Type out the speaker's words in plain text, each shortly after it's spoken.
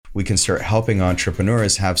we can start helping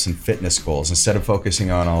entrepreneurs have some fitness goals. Instead of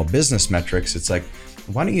focusing on all business metrics, it's like,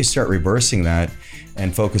 why don't you start reversing that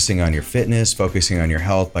and focusing on your fitness, focusing on your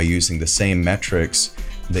health by using the same metrics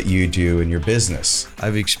that you do in your business.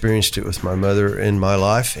 I've experienced it with my mother in my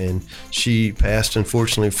life, and she passed,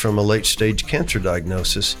 unfortunately, from a late stage cancer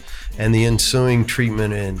diagnosis, and the ensuing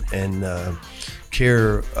treatment and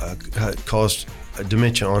care caused a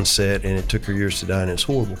dementia onset, and it took her years to die, and it's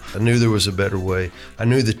horrible. I knew there was a better way. I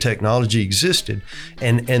knew the technology existed,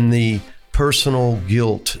 and the personal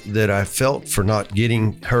guilt that I felt for not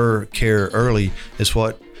getting her care early is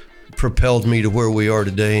what propelled me to where we are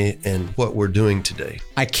today and what we're doing today.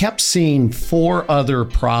 I kept seeing 4 other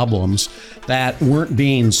problems that weren't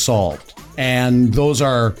being solved. And those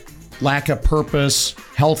are lack of purpose,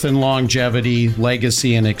 health and longevity,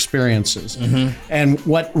 legacy, and experiences. And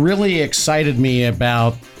what really excited me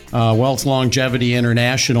about Wealth Longevity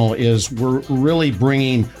International is we're really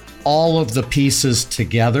bringing all of the pieces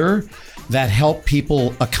together that help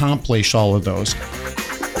people accomplish all of those.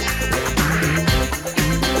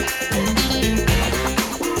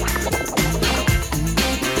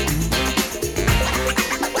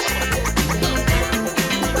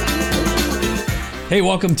 Hey,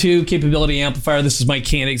 welcome to Capability Amplifier. This is Mike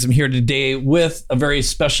Koenigs. I'm here today with a very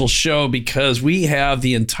special show because we have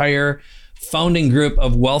the entire founding group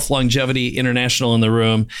of Wealth Longevity International in the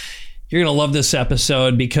room. You're going to love this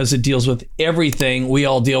episode because it deals with everything we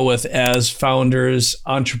all deal with as founders,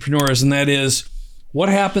 entrepreneurs, and that is what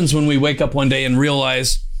happens when we wake up one day and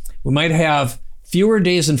realize we might have fewer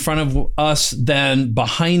days in front of us than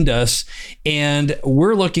behind us, and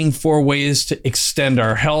we're looking for ways to extend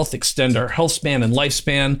our health span and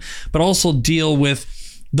lifespan, but also deal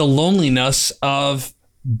with the loneliness of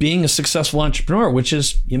being a successful entrepreneur, which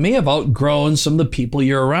is you may have outgrown some of the people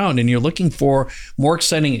you're around, and you're looking for more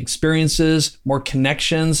exciting experiences, more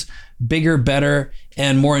connections, bigger, better,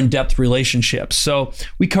 and more in-depth relationships. So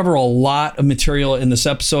we cover a lot of material in this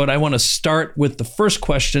episode. I want to start with the first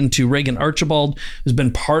question to Reagan Archibald, who's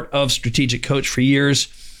been part of Strategic Coach for years.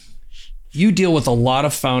 You deal with a lot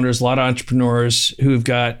of founders, a lot of entrepreneurs who've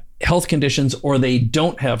got health conditions or they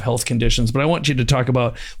don't have health conditions, but I want you to talk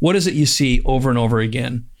about what is it you see over and over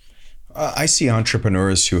again? I see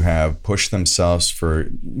entrepreneurs who have pushed themselves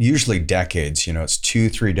for usually decades, it's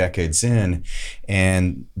 2-3 decades in,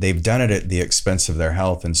 and they've done it at the expense of their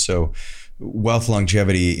health. And so Wealth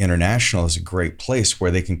Longevity International is a great place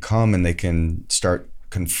where they can come and they can start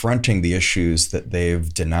confronting the issues that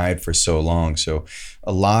they've denied for so long. So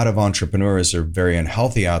a lot of entrepreneurs are very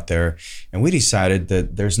unhealthy out there, and we decided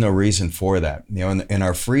that there's no reason for that. In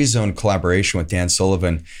our Free Zone collaboration with Dan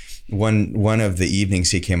Sullivan, one of the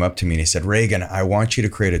evenings he came up to me and he said, Reagan, I want you to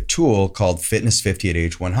create a tool called Fitness 50 at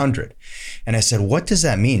age 100. And I said, what does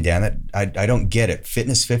that mean, Dan? I don't get it.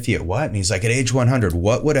 Fitness 50 at what? And he's like, at age 100,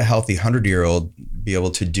 what would a healthy 100-year-old be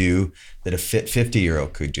able to do that a fit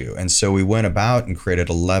 50-year-old could do? And so we went about and created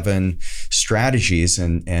 11 strategies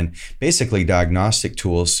and basically diagnostic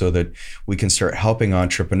tools so that we can start helping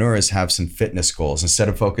entrepreneurs have some fitness goals. Instead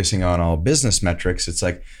of focusing on all business metrics, it's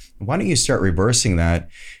like, why don't you start reversing that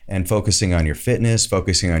and focusing on your fitness,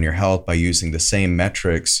 focusing on your health by using the same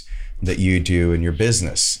metrics that you do in your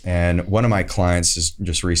business? And one of my clients has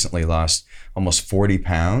just recently lost almost 40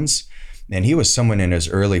 pounds. And he was someone in his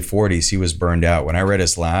early 40s. He was burned out. When I read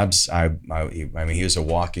his labs, I mean, he was a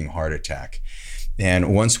walking heart attack.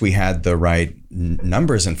 And once we had the right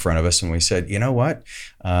numbers in front of us and we said, you know what,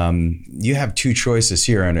 you have 2 choices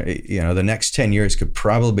here. And the next 10 years could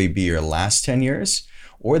probably be your last 10 years,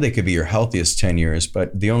 or they could be your healthiest 10 years.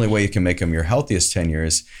 But the only way you can make them your healthiest 10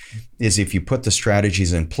 years is if you put the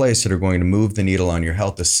strategies in place that are going to move the needle on your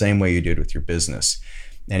health the same way you did with your business.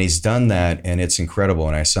 And he's done that, and it's incredible.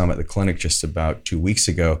 And I saw him at the clinic just about 2 weeks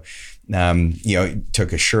ago. He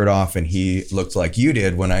took his shirt off, and he looked like you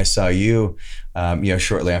did when I saw you,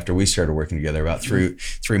 shortly after we started working together, about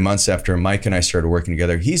three months after Mike and I started working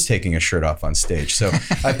together. He's taking his shirt off on stage. So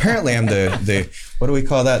apparently I'm the what do we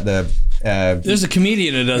call that? There's a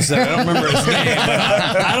comedian who does that. I don't remember his name,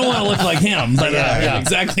 but I don't want to look like him. But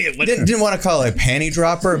exactly. Didn't want to call it a panty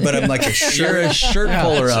dropper, but I'm like a shirt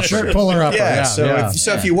puller upper. Shirt puller upper. Yeah.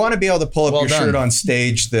 So if you want to be able to pull up your shirt on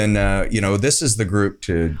stage, then this is the group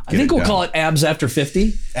to. I think we'll call it abs after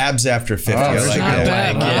 50. Abs after 50. I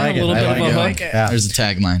like it. A little bit of a hook. There's a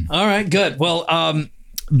tagline. All right, good. Well,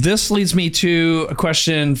 this leads me to a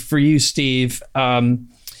question for you, Steve.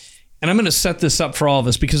 And I'm going to set this up for all of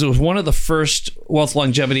us because it was one of the first Wealth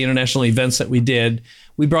Longevity International events that we did.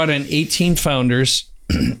 We brought in 18 founders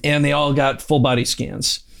and they all got full body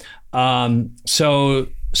scans. So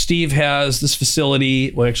Steve has this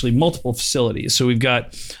facility, well, actually multiple facilities. So we've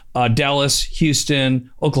got Dallas,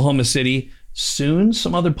 Houston, Oklahoma City, soon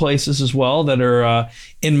some other places as well that are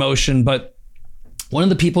in motion. But one of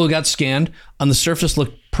the people who got scanned on the surface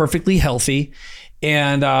looked perfectly healthy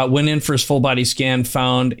and went in for his full body scan,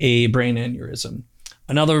 found a brain aneurysm.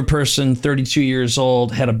 Another person, 32 years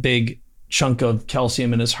old, had a big chunk of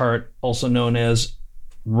calcium in his heart, also known as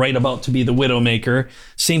right about to be the widowmaker.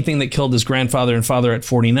 Same thing that killed his grandfather and father at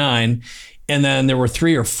 49. And then there were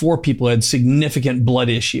 3 or 4 people who had significant blood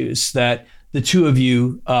issues that the two of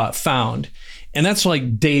you found. And that's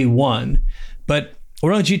like day one. But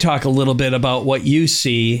why don't you talk a little bit about what you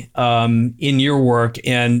see in your work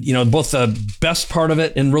and, both the best part of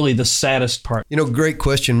it and really the saddest part? Great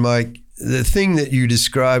question, Mike. The thing that you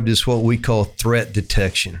described is what we call threat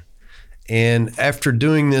detection. And after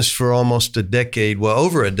doing this for almost a decade, well,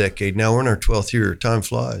 over a decade now, we're in our 12th year, time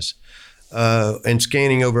flies, and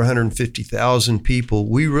scanning over 150,000 people,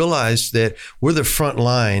 we realized that we're the front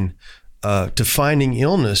line to finding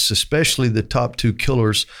illness, especially the top 2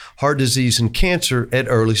 killers, heart disease and cancer, at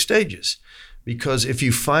early stages. Because if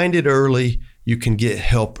you find it early, you can get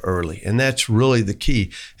help early. And that's really the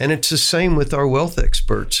key. And it's the same with our wealth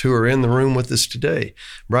experts who are in the room with us today.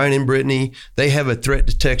 Brian and Brittany, they have a threat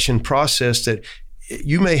detection process that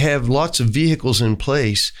you may have lots of vehicles in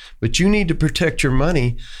place, but you need to protect your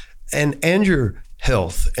money and your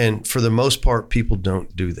health. And for the most part, people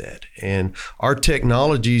don't do that. And our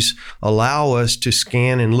technologies allow us to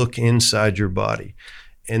scan and look inside your body.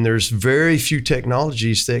 And there's very few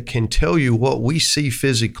technologies that can tell you what we see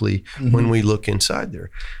physically when we look inside there.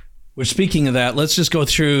 Well, speaking of that, let's just go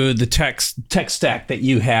through the tech stack that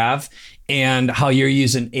you have and how you're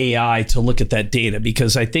using AI to look at that data,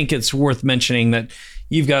 because I think it's worth mentioning that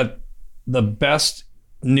you've got the best,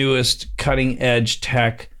 newest, cutting edge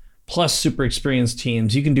tech plus super experienced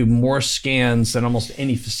teams. You can do more scans than almost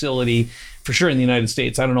any facility, for sure in the United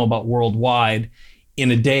States. I don't know about worldwide, in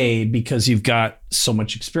a day, because you've got so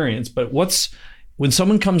much experience. But when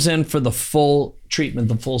someone comes in for the full treatment,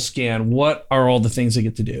 the full scan, what are all the things they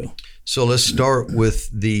get to do? So let's start with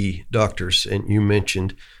the doctors. And you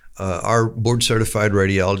mentioned our board certified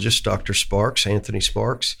radiologist, Dr. Sparks, Anthony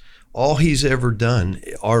Sparks. All he's ever done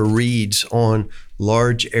are reads on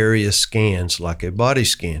large area scans like a body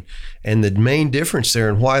scan. And the main difference there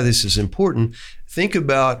and why this is important, think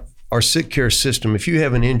about our sick care system. If you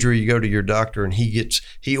have an injury, you go to your doctor and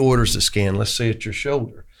he orders a scan. Let's say it's your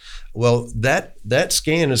shoulder. Well, that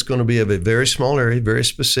scan is going to be of a very small area, very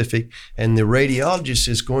specific, and the radiologist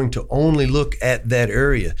is going to only look at that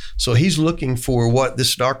area. So he's looking for what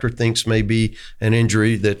this doctor thinks may be an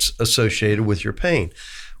injury that's associated with your pain.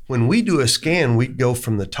 When we do a scan, we go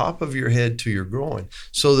from the top of your head to your groin.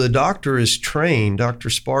 So the doctor is trained. Dr.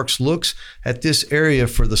 Sparks looks at this area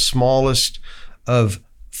for the smallest of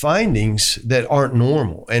findings that aren't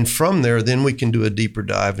normal. And from there, then we can do a deeper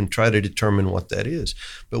dive and try to determine what that is.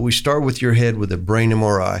 But we start with your head with a brain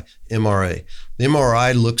MRI. The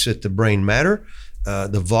MRI looks at the brain matter,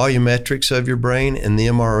 the volumetrics of your brain, and the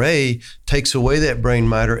MRA takes away that brain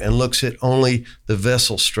matter and looks at only the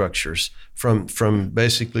vessel structures from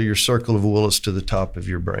basically your circle of Willis to the top of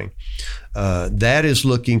your brain. That is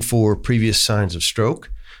looking for previous signs of stroke,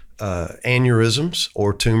 aneurysms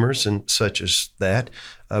or tumors and such as that.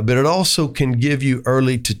 But it also can give you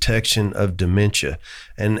early detection of dementia.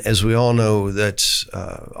 And as we all know, that's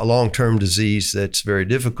a long-term disease that's very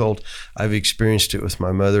difficult. I've experienced it with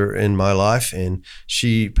my mother in my life, and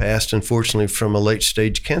she passed, unfortunately, from a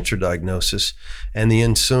late-stage cancer diagnosis. And the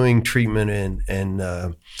ensuing treatment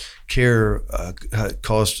and care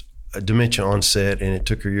caused a dementia onset, and it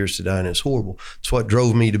took her years to die, and it's horrible. It's what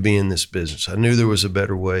drove me to be in this business. I knew there was a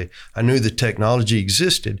better way. I knew the technology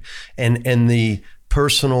existed, and the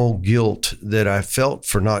personal guilt that I felt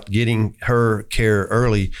for not getting her care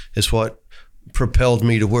early is what propelled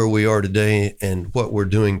me to where we are today and what we're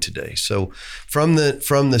doing today. So from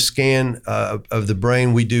the scan of the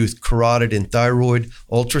brain, we do carotid and thyroid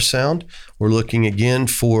ultrasound. We're looking again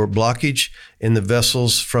for blockage in the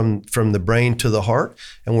vessels from the brain to the heart.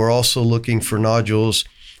 And we're also looking for nodules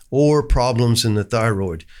or problems in the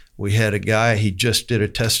thyroid. We had a guy, he just did a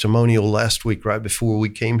testimonial last week right before we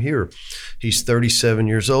came here. He's 37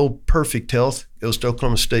 years old, perfect health, goes to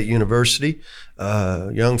Oklahoma State University,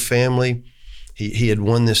 young family. He had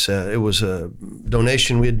won this, it was a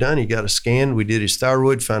donation we had done. He got a scan. We did his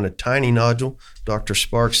thyroid, found a tiny nodule. Dr.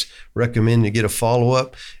 Sparks recommended to get a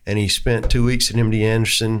follow-up, and he spent 2 weeks at MD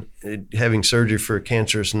Anderson having surgery for a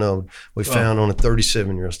cancerous node we found on a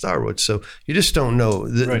 37-year-old thyroid. So you just don't know.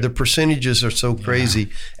 The percentages are so crazy.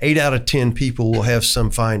 8 out of 10 people will have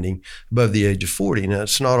some finding above the age of 40. Now,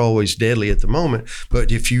 it's not always deadly at the moment,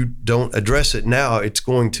 but if you don't address it now, it's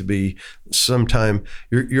going to be sometime,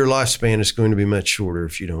 your lifespan is going to be much shorter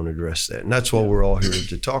if you don't address that. And that's what we're all here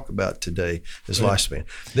to talk about today is lifespan.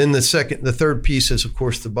 Then the third piece is, of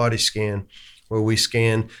course, the body scan, where we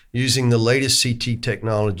scan using the latest CT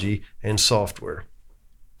technology and software.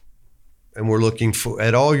 And we're looking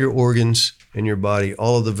at all your organs in your body,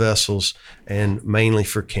 all of the vessels, and mainly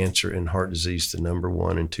for cancer and heart disease, the number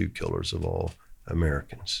 1 and 2 killers of all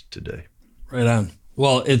Americans today. Right on.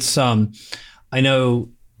 Well, it's, I know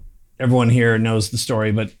everyone here knows the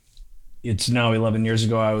story, but it's now 11 years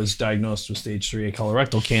ago I was diagnosed with stage 3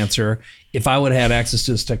 colorectal cancer. If I would have had access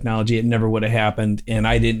to this technology, it never would have happened. And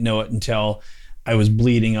I didn't know it until I was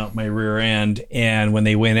bleeding out my rear end. And when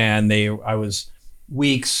they went in, I was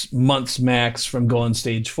weeks, months max from going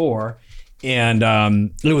stage 4. And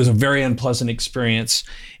it was a very unpleasant experience.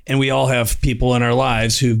 And we all have people in our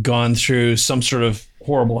lives who've gone through some sort of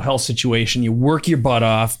horrible health situation. You work your butt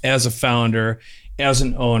off as a founder, as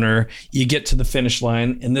an owner, you get to the finish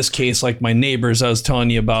line. In this case, like my neighbors I was telling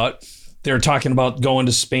you about, they're talking about going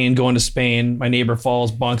to Spain. My neighbor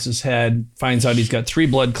falls, bonks his head, finds out he's got 3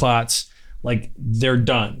 blood clots. Like, they're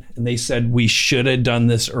done. And they said, we should have done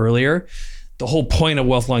this earlier. The whole point of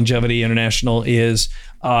Wealth Longevity International is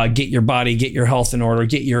get your body, get your health in order,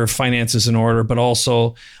 get your finances in order, but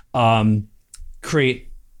also create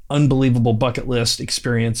unbelievable bucket list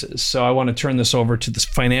experiences. So I want to turn this over to the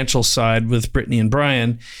financial side with Brittany and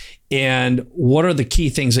Brian. And what are the key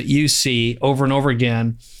things that you see over and over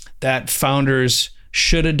again that founders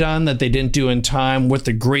should have done that they didn't do in time, what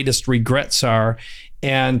the greatest regrets are,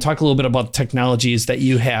 and talk a little bit about the technologies that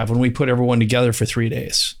you have when we put everyone together for 3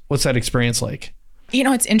 days. What's that experience like? You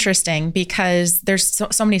know, it's interesting because there's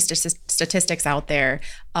so many statistics out there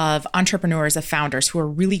of entrepreneurs, of founders who are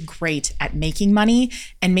really great at making money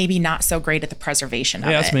and maybe not so great at the preservation of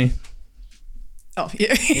it. That's me. Oh,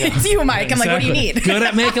 it's you, Mike. I'm like, what do you need? Good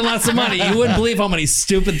at making lots of money. You wouldn't believe how many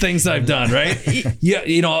stupid things I've done, right? Yeah,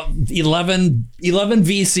 11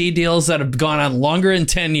 VC deals that have gone on longer than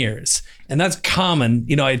 10 years. And that's common.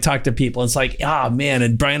 I talk to people. It's like, man.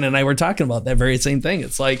 And Brian and I were talking about that very same thing.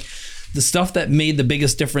 It's like the stuff that made the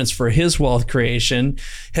biggest difference for his wealth creation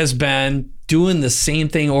has been doing the same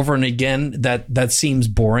thing over and again that seems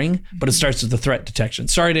boring, but it starts with the threat detection.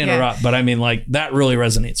 Sorry to interrupt, but I mean, like, that really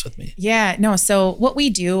resonates with me. Yeah, no. So what we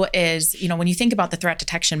do is, when you think about the threat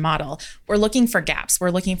detection model, we're looking for gaps, we're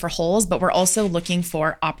looking for holes, but we're also looking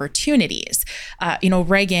for opportunities.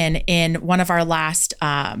 Reagan, in one of our last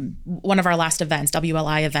events,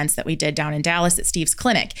 WLI events that we did down in Dallas at Steve's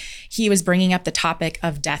clinic, he was bringing up the topic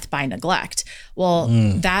of death by neglect. Well,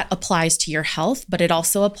 that applies to your health, but it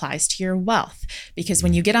also applies to your wealth. Because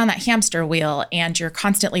when you get on that hamster wheel and you're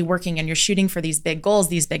constantly working and you're shooting for these big goals,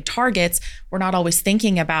 these big targets, we're not always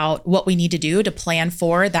thinking about what we need to do to plan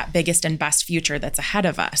for that biggest and best future that's ahead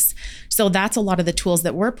of us. So that's a lot of the tools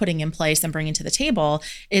that we're putting in place and bringing to the table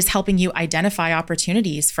is helping you identify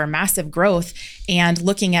opportunities for massive growth and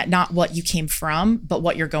looking at not what you came from, but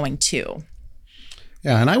what you're going to.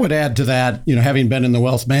 Yeah, and I would add to that, having been in the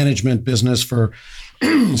wealth management business for,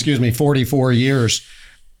 44 years,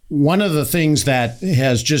 one of the things that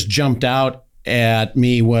has just jumped out at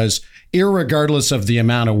me was, irregardless of the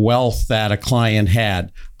amount of wealth that a client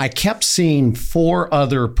had, I kept seeing 4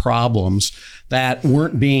 other problems that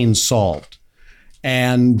weren't being solved.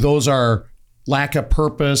 And those are lack of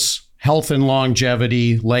purpose, health and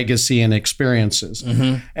longevity, legacy, and experiences.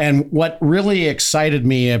 Mm-hmm. And what really excited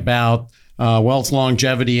me about Wealth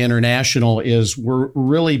Longevity International is we're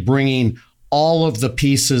really bringing all of the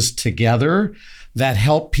pieces together that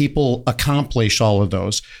help people accomplish all of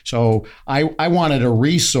those. So I wanted a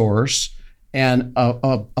resource and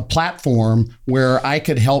a platform where I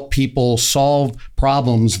could help people solve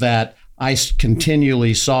problems that I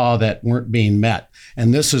continually saw that weren't being met.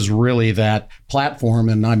 And this is really that platform,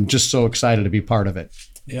 and I'm just so excited to be part of it.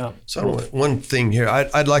 Yeah. So one thing here,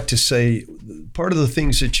 I'd like to say, part of the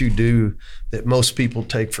things that you do that most people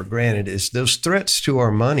take for granted is those threats to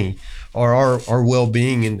our money or our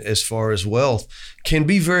well-being and as far as wealth can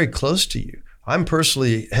be very close to you. I'm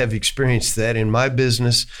personally have experienced that in my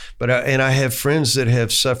business, and I have friends that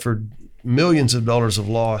have suffered millions of dollars of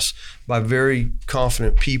loss by very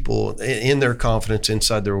confident people in their confidence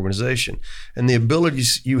inside their organization. And the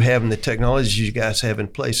abilities you have and the technologies you guys have in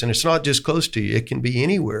place, and it's not just close to you, it can be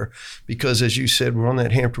anywhere, because as you said, we're on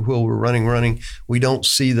that hamster wheel, we're running, we don't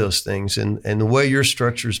see those things. And the way your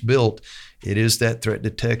structure is built it is that threat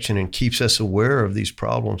detection and keeps us aware of these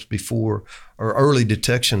problems before, or early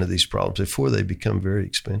detection of these problems before they become very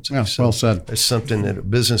expensive. Yeah, So well said. it's something that a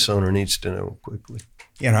business owner needs to know quickly.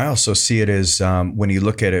 Yeah, and I also see it as when you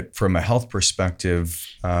look at it from a health perspective,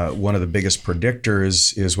 one of the biggest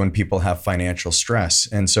predictors is when people have financial stress.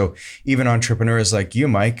 And so even entrepreneurs like you,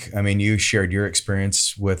 Mike, I mean, you shared your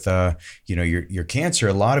experience with, your cancer.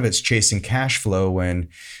 A lot of it's chasing cash flow when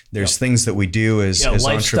there's things that we do as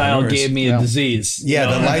lifestyle entrepreneurs. gave me a disease. Yeah,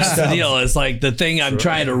 the lifestyle. That's the deal. It's like the thing I'm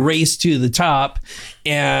trying to race to the top,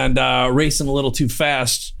 and racing a little too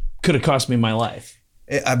fast could have cost me my life.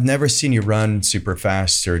 I've never seen you run super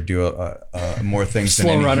fast or do more things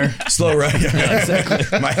Slow than runner. Slow runner. Yeah,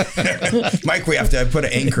 exactly. Mike, we have to put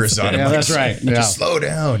anchors on him. Yeah, that's right. Yeah. Just slow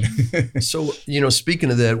down. So,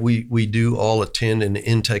 speaking of that, we do all attend and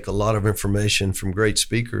intake a lot of information from great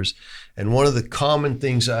speakers. And one of the common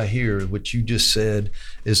things I hear, which you just said,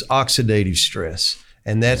 is oxidative stress.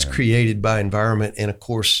 And that's created by environment. And of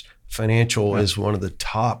course, financial is one of the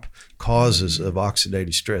top causes of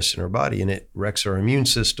oxidative stress in our body, and it wrecks our immune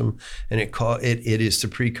system, and it is the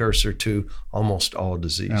precursor to almost all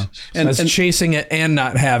diseases. Yeah. And it's chasing it and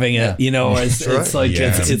not having it, it's like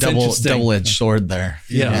it's double-edged sword there.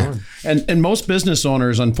 Yeah. And most business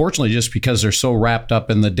owners, unfortunately, just because they're so wrapped up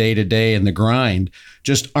in the day-to-day and the grind,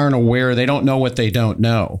 just aren't aware. They don't know what they don't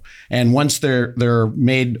know. And once they're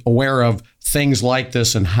made aware of things like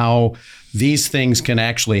this and how these things can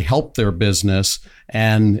actually help their business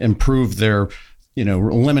and improve their,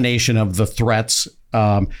 elimination of the threats.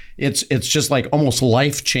 It's just like almost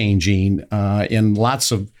life-changing in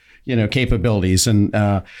lots of, capabilities. And,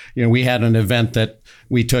 we had an event that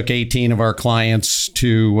we took 18 of our clients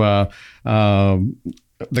to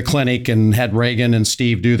the clinic and had Reagan and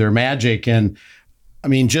Steve do their magic. And I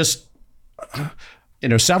mean, just,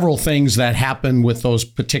 several things that happen with those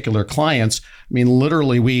particular clients. I mean,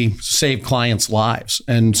 literally, we save clients' lives.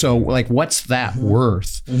 And so, what's that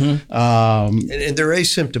worth? Mm-hmm. And they're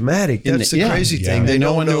asymptomatic. That's the crazy thing.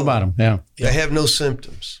 No one knew about them. Yeah. They have no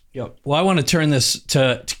symptoms. Yep. Well, I want to turn this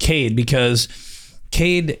to Cade, because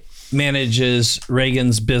Cade manages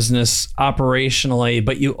Reagan's business operationally,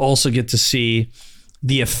 but you also get to see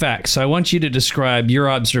the effects. So I want you to describe your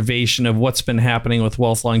observation of what's been happening with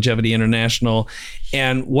Wealth Longevity International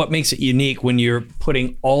and what makes it unique when you're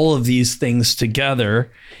putting all of these things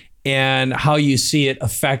together, and how you see it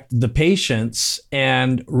affect the patients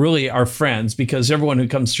and really our friends, because everyone who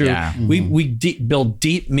comes through, we build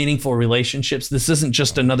deep, meaningful relationships. This isn't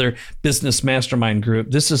just another business mastermind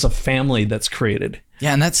group. This is a family that's created.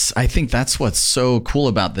 Yeah, and I think that's what's so cool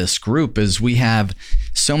about this group is we have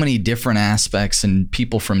so many different aspects and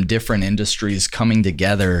people from different industries coming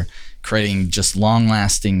together, creating just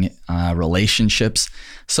long-lasting relationships.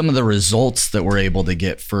 Some of the results that we're able to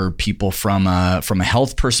get for people from a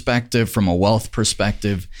health perspective, from a wealth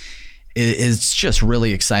perspective, is just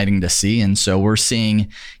really exciting to see. And so we're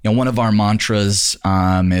seeing, one of our mantras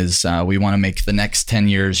is we want to make the next 10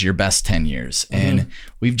 years your best 10 years. Mm-hmm. And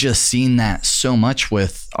we've just seen that so much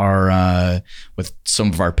with our with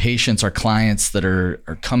some of our patients, our clients that are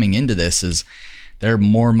coming into this, is they're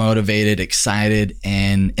more motivated, excited,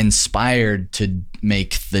 and inspired to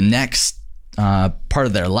make the next part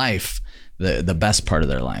of their life the best part of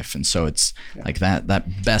their life. And so it's like that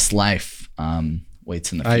best life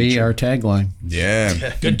waits in the future. i.e. our tagline.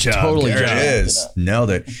 Yeah. Good job. Totally There job. it is.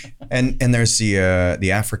 Nailed it. And there's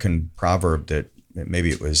the African proverb that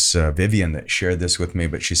maybe it was Vivian that shared this with me,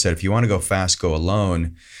 but she said, if you want to go fast, go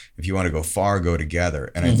alone. If you want to go far, go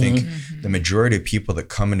together. And I think the majority of people that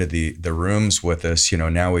come into the rooms with us,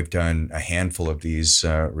 now we've done a handful of these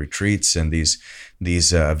retreats and these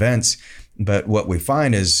events. But what we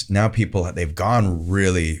find is now people, they've gone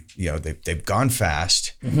really, they've gone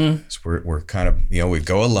fast. Mm-hmm. So we're kind of, we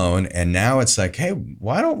go alone. And now it's like, hey,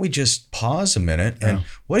 why don't we just pause a minute? And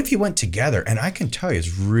what if you went together? And I can tell you,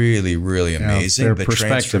 it's really, really amazing, the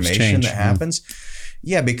transformation that happens.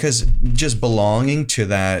 Yeah, because just belonging to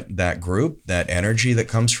that group, that energy that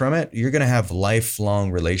comes from it, you're going to have lifelong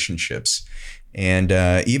relationships. And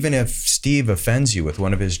even if Steve offends you with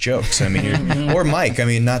one of his jokes, I mean, or Mike, I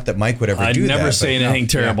mean, not that Mike would ever do that. I'd never say anything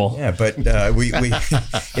terrible. Yeah, but we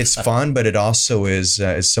it's fun, but it also is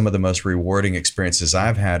some of the most rewarding experiences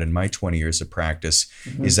I've had in my 20 years of practice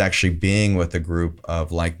is actually being with a group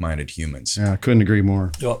of like-minded humans. Yeah, I couldn't agree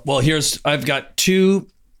more. Well, I've got two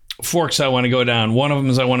forks I want to go down. One of them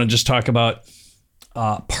is I want to just talk about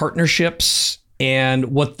partnerships and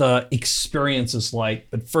what the experience is like.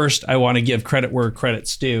 But first, I want to give credit where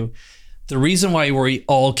credit's due. The reason why we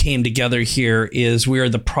all came together here is we are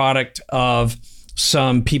the product of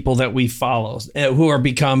some people that we follow who are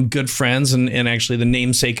become good friends and actually the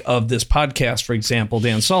namesake of this podcast, for example,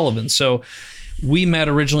 Dan Sullivan. So we met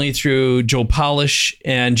originally through Joe Polish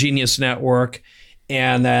and Genius Network,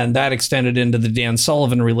 and then that extended into the Dan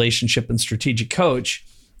Sullivan relationship and strategic coach.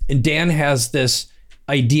 And Dan has this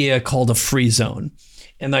idea called a free zone.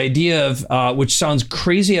 And the idea of, which sounds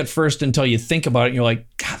crazy at first until you think about it, and you're like,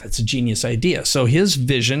 God, that's a genius idea. So his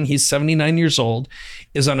vision, he's 79 years old,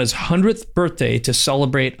 is on his 100th birthday to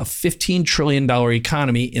celebrate a $15 trillion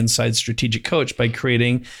economy inside Strategic Coach by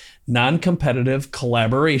creating non-competitive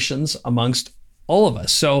collaborations amongst all of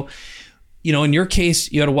us. So, in your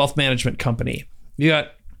case, you had a wealth management company. You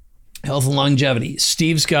got health and longevity.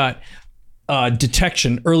 Steve's got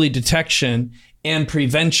early detection, and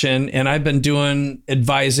prevention. And I've been doing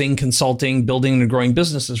advising, consulting, building and growing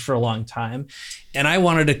businesses for a long time. And I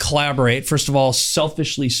wanted to collaborate. First of all,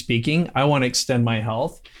 selfishly speaking, I want to extend my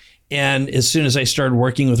health. And as soon as I started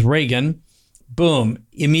working with Reagan, boom,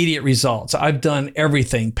 immediate results. I've done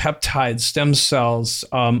everything: peptides, stem cells,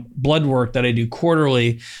 blood work that I do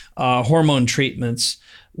quarterly, hormone treatments.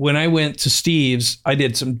 When I went to Steve's, I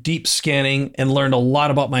did some deep scanning and learned a lot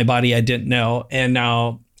about my body I didn't know. And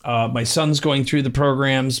now my son's going through the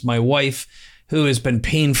programs. My wife, who has been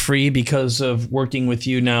pain-free because of working with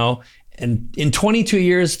you now. And in 22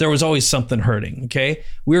 years, there was always something hurting, okay?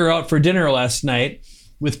 We were out for dinner last night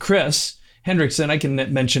with Chris Hendrickson. I can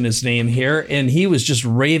mention his name here. And he was just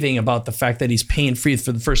raving about the fact that he's pain-free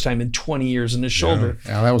for the first time in 20 years in his shoulder.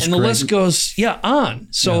 Yeah, that was and the great. list goes, on.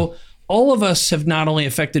 So all of us have not only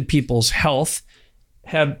affected people's health,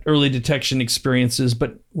 had early detection experiences,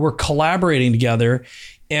 but we're collaborating together.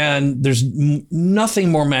 And there's nothing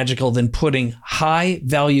more magical than putting high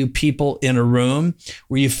value people in a room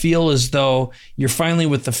where you feel as though you're finally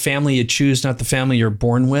with the family you choose, not the family you're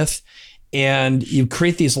born with. And you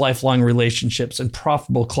create these lifelong relationships and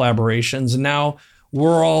profitable collaborations. And now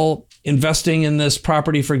we're all investing in this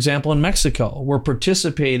property, for example, in Mexico. We're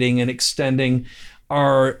participating and extending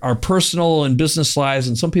our personal and business lives.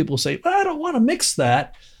 And some people say, I don't want to mix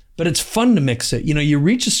that, but it's fun to mix it. You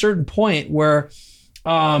reach a certain point where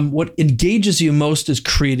what engages you most is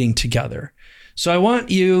creating together. So I want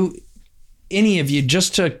you, any of you,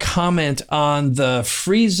 just to comment on the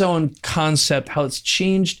free zone concept, how it's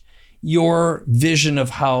changed your vision of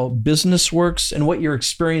how business works and what your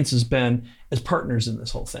experience has been as partners in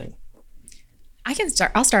this whole thing. I can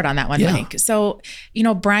start. I'll start on that one, Mike. So,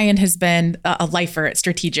 Brian has been a lifer at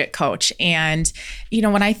Strategic Coach. And,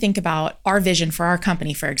 when I think about our vision for our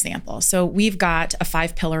company, for example, so we've got a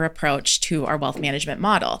 5-pillar approach to our wealth management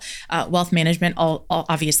model. Wealth management,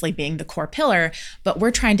 obviously being the core pillar, but we're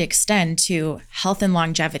trying to extend to health and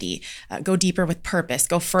longevity, go deeper with purpose,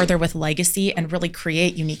 go further with legacy, and really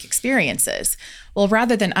create unique experiences. Well,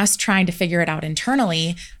 rather than us trying to figure it out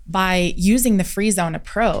internally, by using the free zone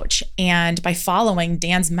approach and by following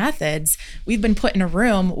Dan's methods, we've been put in a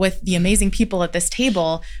room with the amazing people at this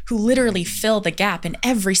table who literally fill the gap in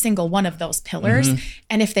every single one of those pillars. Mm-hmm.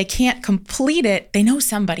 And if they can't complete it, they know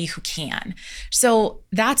somebody who can. So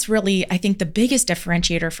that's really, I think, the biggest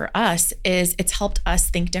differentiator for us is it's helped us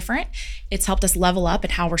think different. It's helped us level up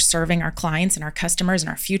at how we're serving our clients and our customers and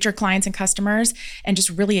our future clients and customers, and just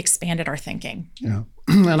really expanded our thinking. Yeah.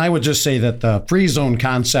 And I would just say that the free zone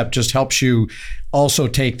concept just helps you also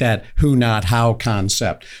take that who, not how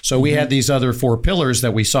concept. So we had these other 4 pillars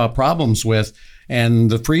that we saw problems with. And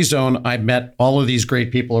the free zone, I met all of these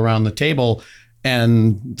great people around the table,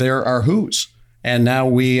 and there are who's. And now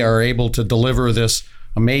we are able to deliver this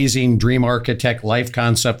amazing dream architect life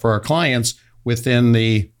concept for our clients within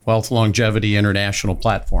the Wealth Longevity International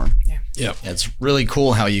platform. Yeah. It's really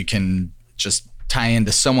cool how you can just tie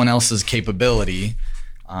into someone else's capability.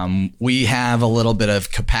 We have a little bit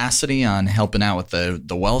of capacity on helping out with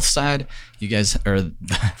the wealth side. You guys, or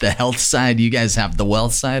the health side, you guys have the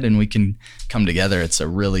wealth side, and we can come together. It's a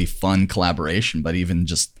really fun collaboration, but even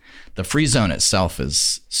just the free zone itself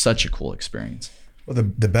is such a cool experience. Well,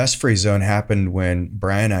 the best free zone happened when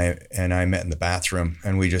Brian and I met in the bathroom,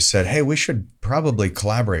 and we just said, hey, we should probably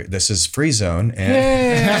collaborate. This is free zone.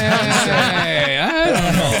 And I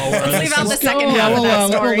don't know. Let's leave out the second half of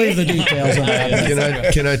that story. We'll leave the details on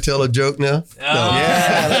that. Can I tell a joke now?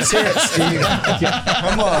 yeah, let's hear it, Steve.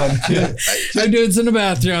 Come on. My dude's in the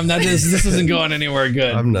bathroom. This isn't going anywhere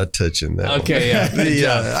good. I'm not touching that. Okay,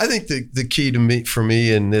 yeah. I think the key for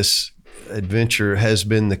me in this adventure has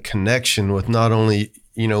been the connection with not only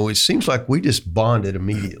it seems like we just bonded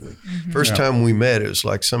immediately. First time we met, it was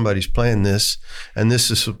like somebody's planned this and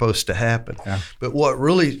this is supposed to happen. Yeah. But what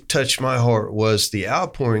really touched my heart was the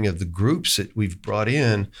outpouring of the groups that we've brought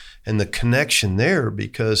in and the connection there,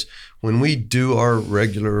 because when we do our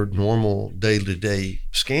regular, normal day-to-day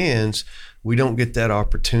scans, we don't get that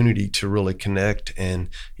opportunity to really connect. And,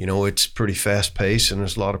 it's pretty fast paced and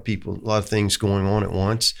there's a lot of people, a lot of things going on at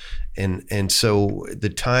once. And so the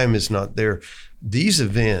time is not there. These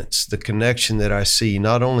events, the connection that I see,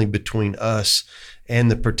 not only between us and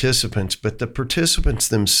the participants, but the participants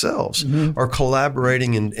themselves are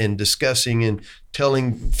collaborating and discussing and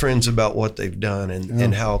telling friends about what they've done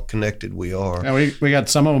and how connected we are. Yeah, we got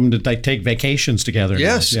some of them that take vacations together.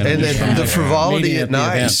 Yes, now, and then the frivolity at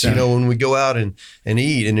nights, event, when we go out and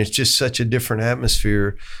eat, and it's just such a different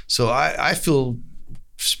atmosphere. So I feel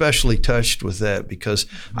especially touched with that, because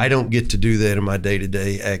I don't get to do that in my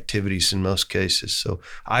day-to-day activities in most cases. So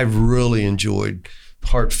I've really enjoyed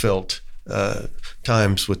heartfelt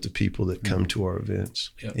times with the people that come to our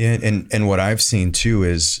events. Yeah, and what I've seen too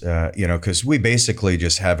is, because we basically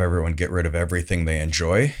just have everyone get rid of everything they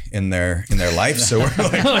enjoy in their life. So we're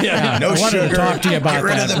like, no I wanted sugar, to talk to you about get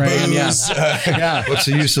rid that, of the Ryan. booze. What's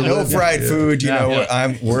the use of No living? fried food. Yeah.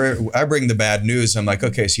 I bring the bad news. I'm like,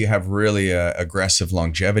 okay, so you have really aggressive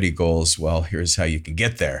longevity goals. Well, here's how you can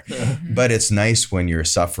get there. But it's nice when you're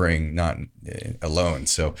suffering, not alone.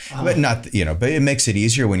 So, but not, but it makes it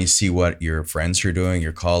easier when you see what your friends are doing,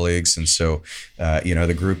 your colleagues. And so,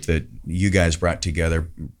 the group that you guys brought together,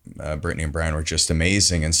 Brittany and Brian, were just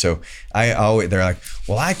amazing. And so they're like,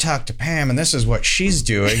 well, I talked to Pam and this is what she's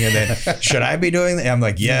doing. And then should I be doing that? I'm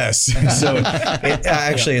like, yes. So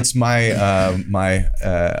it's my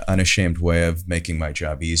unashamed way of making my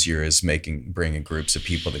job easier is bringing groups of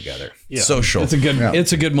people together. Yeah. Social. It's a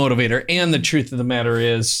good motivator. And the truth of the matter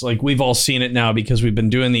is, like, we've all seen it now because we've been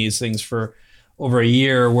doing these things for over a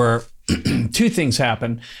year, where two things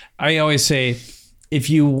happen. I always say, as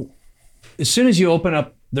soon as you open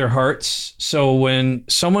up their hearts, so when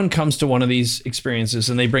someone comes to one of these experiences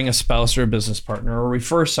and they bring a spouse or a business partner or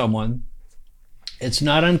refer someone, it's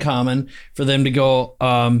not uncommon for them to go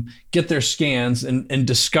get their scans and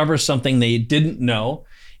discover something they didn't know.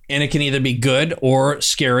 And it can either be good or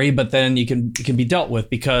scary, but then it can be dealt with,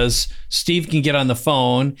 because Steve can get on the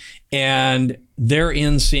phone and they're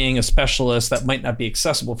in seeing a specialist that might not be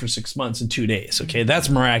accessible for 6 months in 2 days. Okay, that's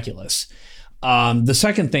miraculous. The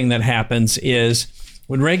second thing that happens is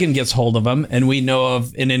when Reagan gets hold of him, and we know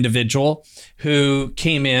of an individual who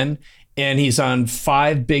came in and he's on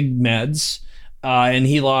 5 big meds, and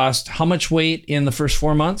he lost how much weight in the first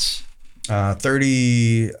 4 months?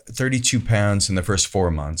 32 pounds in the first 4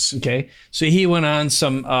 months. Okay. So he went on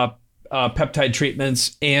some peptide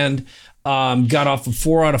treatments and got off of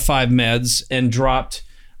 4 out of 5 meds and dropped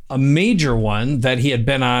a major one that he had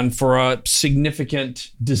been on for a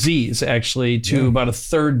significant disease, actually, to about a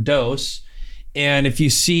 1/3 dose. And if you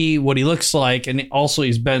see what he looks like, and also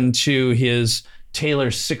he's been to his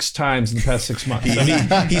tailor 6 times in the past 6 months.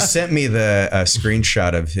 He sent me the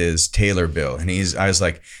screenshot of his tailor bill, and I was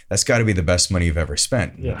like, that's got to be the best money you've ever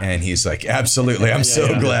spent. Yeah. And he's like, absolutely, I'm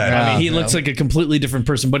so glad. I mean, he looks like a completely different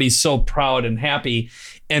person, but he's so proud and happy.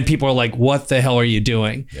 And people are like, what the hell are you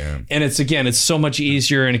doing? Yeah. And it's so much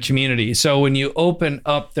easier in a community. So when you open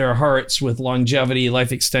up their hearts with longevity,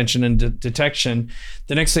 life extension, and detection,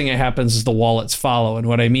 the next thing that happens is the wallets follow. And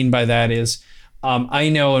what I mean by that is, I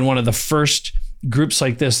know in one of the first groups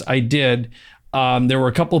like this I did, there were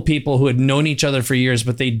a couple of people who had known each other for years,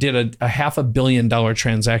 but they did a $500 million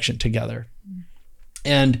transaction together.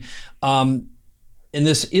 And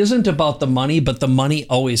this isn't about the money, but the money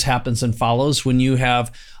always happens and follows when you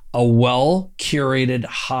have a well-curated,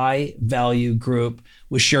 high-value group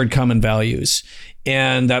with shared common values.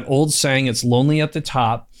 And that old saying, it's lonely at the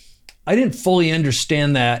top, I didn't fully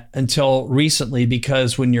understand that until recently,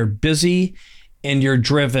 because when you're busy and you're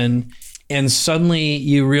driven, and suddenly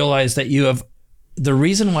you realize that the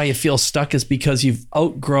reason why you feel stuck is because you've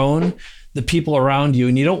outgrown the people around you,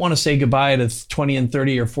 and you don't want to say goodbye to 20 and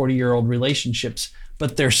 30 or 40-year-old relationships,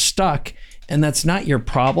 but they're stuck, and that's not your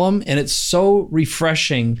problem. And it's so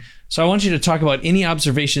refreshing. So I want you to talk about any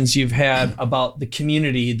observations you've had about the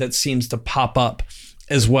community that seems to pop up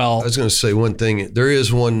as well. I was going to say one thing. There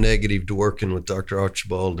is one negative to working with Dr.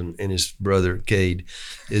 Archibald and his brother, Cade,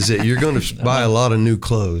 is that you're going to buy a lot of new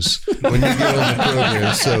clothes when you get on the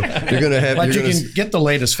program. So you're going to have... But you can get the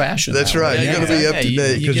latest fashion. That's right. You're going to be up to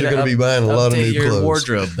date because you're going to be buying a lot of new clothes.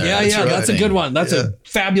 Wardrobe there. Yeah, that's a good one. That's a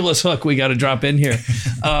fabulous hook we got to drop in here.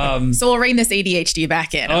 So we'll rein this ADHD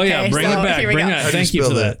back in. Oh, yeah. Bring it back. Bring it. Thank you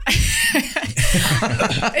for that.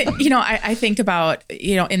 I think about,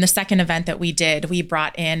 in the second event that we did, we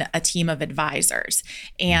brought in a team of advisors.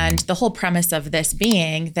 And the whole premise of this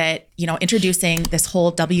being that, introducing this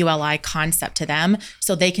whole WLI concept to them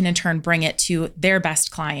so they can in turn bring it to their best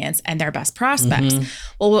clients and their best prospects.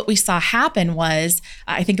 Well, what we saw happen was,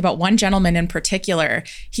 I think about one gentleman in particular,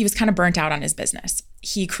 he was kind of burnt out on his business.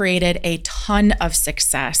 He created a ton of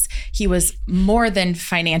success. He was more than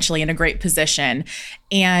financially in a great position.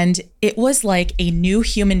 And it was like a new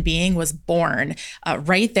human being was born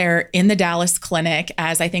right there in the Dallas clinic.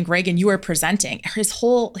 As I think, Reagan, you were presenting, his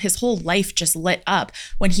whole life just lit up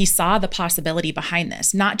when he saw the possibility behind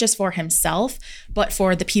this, not just for himself, but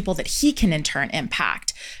for the people that he can in turn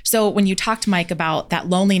impact. So when you talked, Mike, about that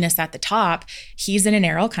loneliness at the top, he's in an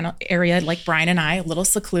area like Brian and I, a little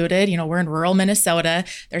secluded. We're in rural Minnesota.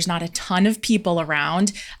 There's not a ton of people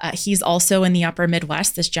around. He's also in the upper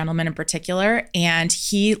Midwest, this gentleman in particular, and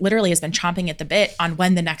he literally has been chomping at the bit on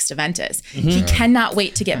when the next event is. He cannot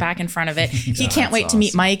wait to get back in front of it. He can't wait to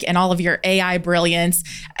meet Mike and all of your AI brilliance.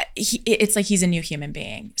 It's like he's a new human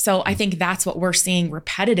being. So I think that's what we're seeing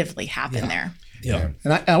repetitively happen there. Yeah.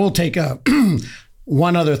 And I will take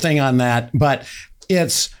one other thing on that, but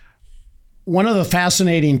it's one of the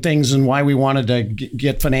fascinating things and why we wanted to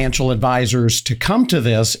get financial advisors to come to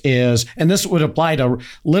this is, and this would apply to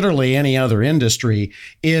literally any other industry,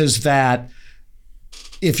 is that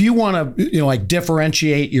if you want to,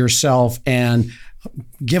 differentiate yourself and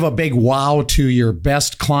give a big wow to your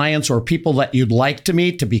best clients or people that you'd like to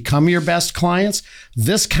meet to become your best clients,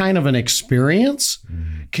 this kind of an experience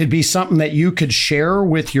could be something that you could share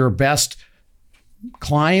with your best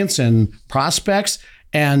clients and prospects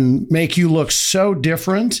and make you look so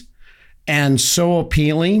different and so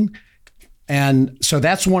appealing. And so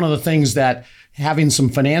that's one of the things that having some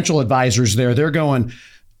financial advisors there, they're going,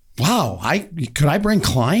 wow, could I bring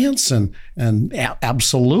clients? And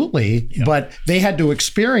absolutely, but they had to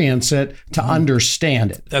experience it to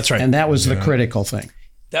understand it. That's right. And that was the critical thing.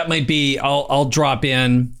 That might be, I'll drop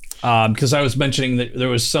in because I was mentioning that there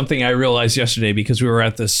was something I realized yesterday because we were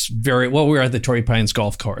at we were at the Torrey Pines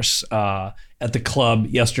golf course at the club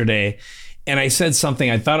yesterday. And I said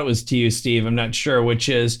something, I thought it was to you, Steve, I'm not sure, which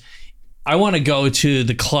is, I want to go to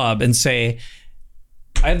the club and say,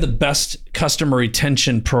 I have the best customer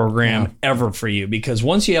retention program ever for you, because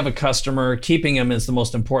once you have a customer, keeping them is the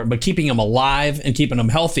most important, but keeping them alive and keeping them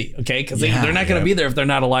healthy, okay? Because they're not going to be there if they're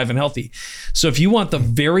not alive and healthy. So if you want the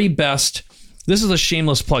very best, this is a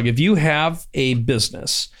shameless plug. If you have a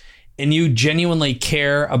business and you genuinely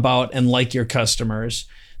care about and like your customers,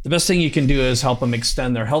 the best thing you can do is help them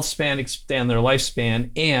extend their health span, extend their lifespan,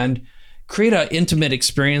 and create an intimate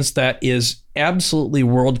experience that is absolutely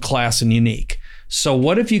world-class and unique. So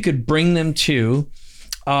what if you could bring them to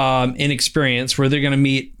an experience where they're going to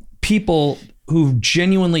meet people who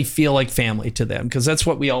genuinely feel like family to them? Because that's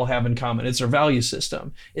what we all have in common. It's our value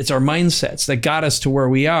system. It's our mindsets that got us to where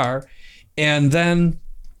we are. And then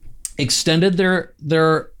extended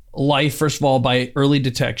their life, first of all, by early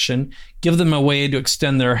detection, give them a way to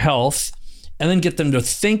extend their health, and then get them to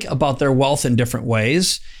think about their wealth in different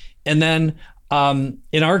ways. And then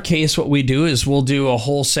in our case, what we do is we'll do a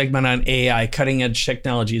whole segment on AI, cutting edge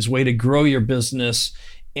technologies, way to grow your business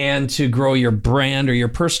and to grow your brand or your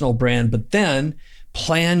personal brand, but then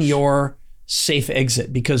plan your safe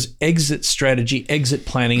exit, because exit strategy, exit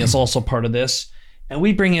planning is also part of this. And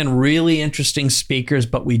we bring in really interesting speakers,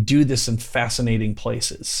 but we do this in fascinating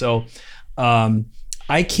places. So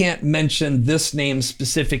I can't mention this name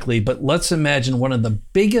specifically, but let's imagine one of the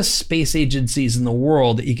biggest space agencies in the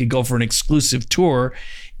world that you could go for an exclusive tour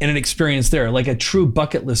and an experience there, like a true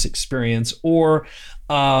bucket list experience. Or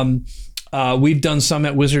we've done some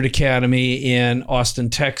at Wizard Academy in Austin,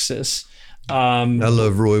 Texas. I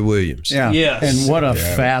love Roy Williams. Yeah. Yes. And what a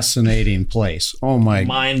fascinating place. Oh my.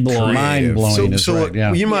 Mind-blowing. Mind-blowing is so right.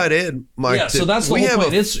 Yeah. You might add, Mike. Yeah, so that's the whole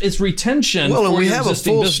point. It's retention. Well, and for we your have a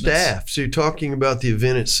existing full business. staff. So you're talking about the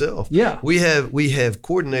event itself. Yeah. We have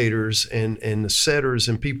coordinators and the setters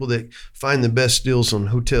and people that find the best deals on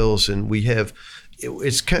hotels, and we have.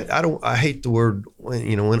 It's kind. I hate the word, one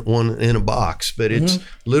in a box, but it's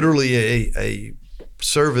literally a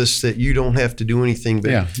service that you don't have to do anything.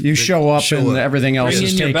 But you show up and everything else Bring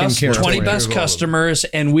is in your taken best care of. 20 best customers,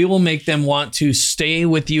 and we will make them want to stay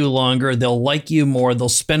with you longer. They'll like you more. They'll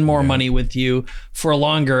spend more money with you for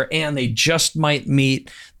longer, and they just might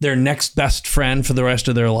meet their next best friend for the rest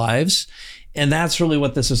of their lives. And that's really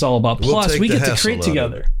what this is all about. Plus, we get to create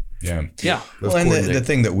together. Yeah. Well, and the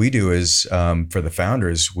thing that we do is for the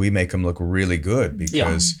founders, we make them look really good,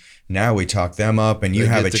 because now we talk them up and you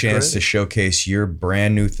have a chance to showcase your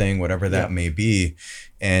brand new thing, whatever that may be.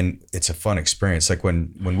 And it's a fun experience. Like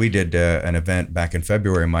when we did an event back in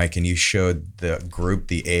February, Mike, and you showed the group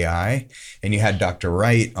the AI, and you had Dr.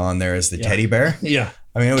 Wright on there as the teddy bear. Yeah.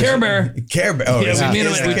 I mean, it was Care Bear. Care Bear. Oh,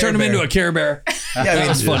 we turned him into a Care Bear. Yeah,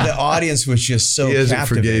 I mean, the audience was just so He hasn't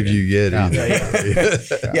captivated. forgave you yet either.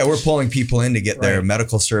 Yeah, we're pulling people in to get their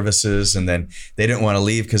medical services, and then they didn't want to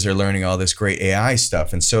leave because they're learning all this great AI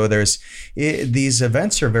stuff. And so these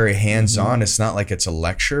events are very hands-on. It's not like it's a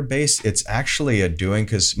lecture based. It's actually a doing,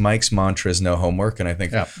 because Mike's mantra is no homework, and I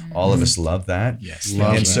think all of us love that. Yes,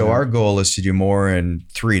 and so our goal is to do more in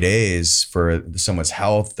 3 days for someone's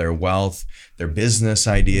health, their wealth, their business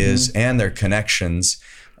ideas, and their connections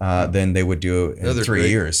than they would do in 3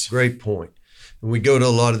 years. Great point. And we go to a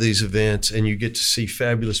lot of these events and you get to see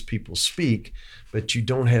fabulous people speak, but you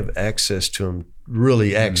don't have access to them,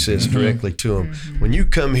 really access directly to them. When you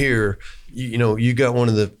come here, you got one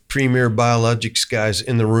of the premier biologics guys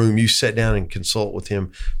in the room. You sit down and consult with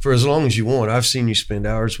him for as long as you want. I've seen you spend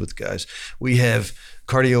hours with guys. We have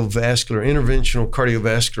interventional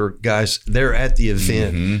cardiovascular guys. They're at the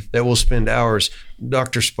event that will spend hours.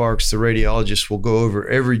 Dr. Sparks, the radiologist, will go over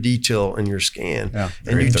every detail in your scan.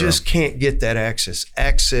 And you just can't get that access.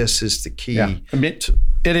 Access is the key. Yeah. I mean,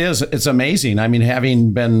 it is. It's amazing. I mean,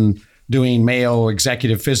 having been doing Mayo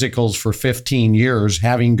executive physicals for 15 years,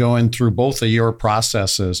 having gone through both of your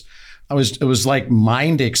processes, it was like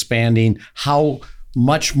mind expanding how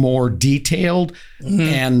much more detailed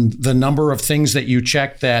and the number of things that you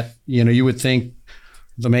check that, you would think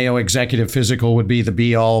the Mayo executive physical would be the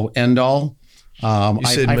be all end all. You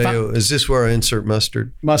said Mayo. Is this where I insert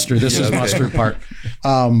mustard? Mustard. This is mustard part.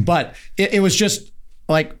 But it was just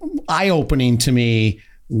like eye-opening to me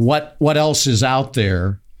what else is out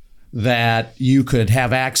there that you could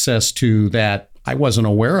have access to that I wasn't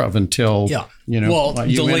aware of until, Well,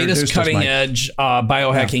 the latest cutting edge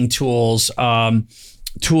biohacking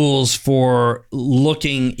tools for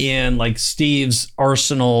looking in, like Steve's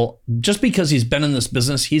arsenal. Just because he's been in this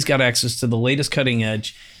business, he's got access to the latest cutting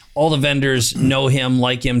edge. All the vendors know him,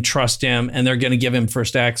 like him, trust him, and they're going to give him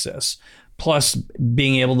first access. Plus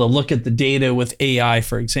being able to look at the data with AI,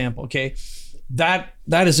 for example, okay? That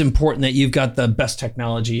is important, that you've got the best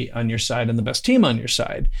technology on your side and the best team on your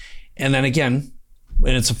side. And then again,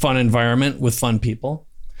 when it's a fun environment with fun people.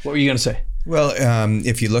 What were you going to say? Well,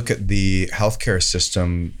 if you look at the healthcare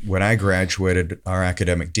system, when I graduated, our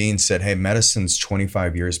academic dean said, hey, medicine's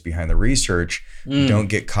 25 years behind the research. Don't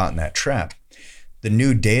get caught in that trap. The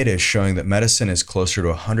new data is showing that medicine is closer to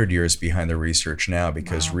 100 years behind the research now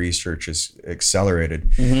because research is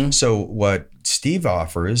accelerated. So what Steve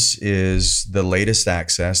offers is the latest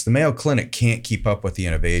access. The Mayo Clinic can't keep up with the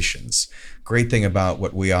innovations. Great thing about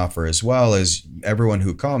what we offer as well is everyone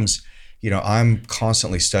who comes, I'm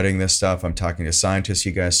constantly studying this stuff. I'm talking to scientists.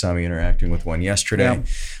 You guys saw me interacting with one yesterday.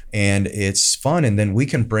 And it's fun. And then we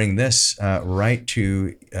can bring this right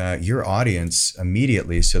to your audience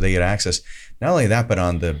immediately so they get access. Not only that, but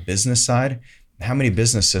on the business side, how many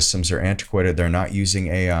business systems are antiquated? They're not using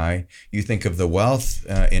AI. You think of the wealth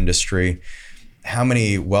industry, how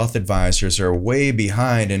many wealth advisors are way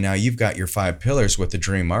behind, and now you've got your 5 pillars with the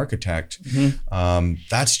Dream Architect.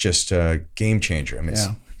 That's just a game changer. I mean,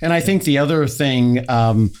 and I think the other thing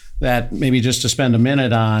that maybe just to spend a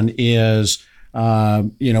minute on is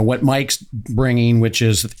what Mike's bringing, which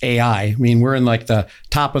is AI. I mean, we're in like the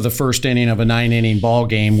top of the first inning of a 9-inning ball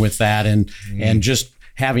game with that, and just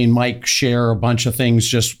having Mike share a bunch of things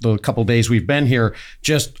just the couple of days we've been here,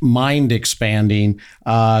 just mind expanding.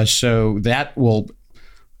 So that will,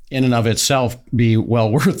 in and of itself, be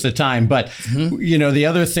well worth the time. But the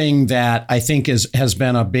other thing that I think has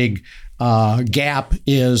been a big gap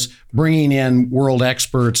is bringing in world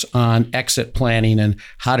experts on exit planning and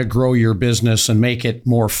how to grow your business and make it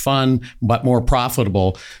more fun but more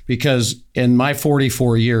profitable. Because in my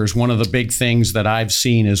 44 years, one of the big things that I've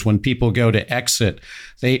seen is when people go to exit,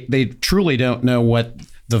 they truly don't know what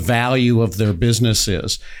the value of their business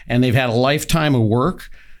is. And they've had a lifetime of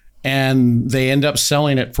work, and they end up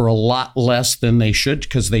selling it for a lot less than they should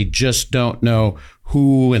because they just don't know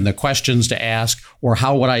who and the questions to ask or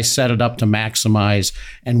how would I set it up to maximize.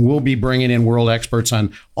 And we'll be bringing in world experts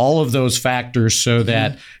on all of those factors so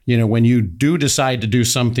that, when you do decide to do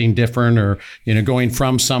something different or, going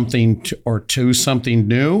from something to something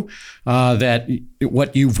new, that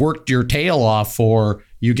what you've worked your tail off for,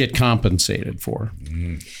 you get compensated for.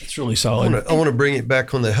 It's really solid. I want to bring it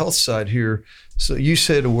back on the health side here. So you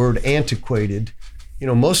said a word, antiquated.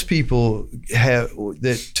 most people have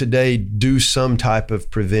that today do some type of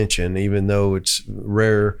prevention, even though it's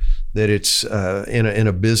rare that it's in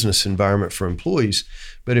a business environment for employees.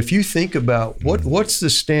 But if you think about what's the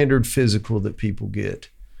standard physical that people get?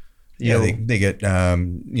 They get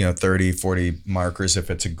 30, 40 markers if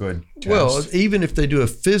it's a good test. Well, even if they do a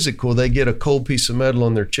physical, they get a cold piece of metal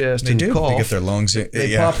on their chest and cough. They get their lungs.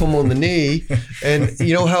 They pop them on the knee, and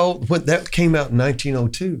you know when that came out in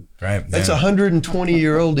 1902. Right. That's a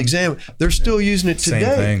 120-year-old exam. They're still using it today.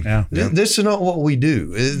 Same thing. Yeah. This is not what we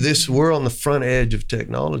do. We're on the front edge of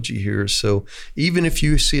technology here. So even if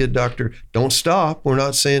you see a doctor, don't stop. We're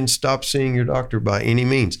not saying stop seeing your doctor by any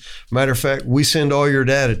means. Matter of fact, we send all your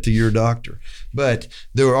data to your doctor. But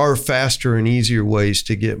there are faster and easier ways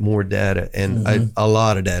to get more data, and a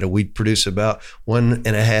lot of data. We produce about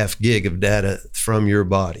 1.5 gig of data from your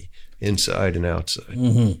body, inside and outside.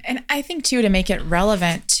 And I think too, to make it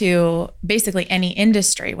relevant to basically any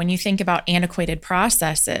industry, when you think about antiquated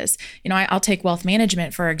processes, I'll take wealth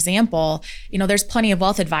management, for example. There's plenty of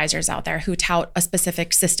wealth advisors out there who tout a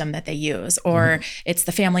specific system that they use, or it's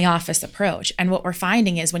the family office approach. And what we're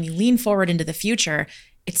finding is when you lean forward into the future,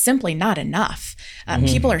 it's simply not enough.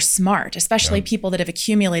 People are smart, especially people that have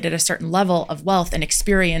accumulated a certain level of wealth and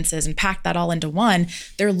experiences and packed that all into one.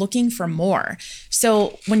 They're looking for more.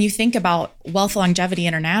 So when you think about Wealth Longevity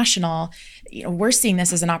International, we're seeing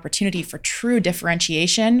this as an opportunity for true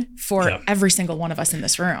differentiation for every single one of us in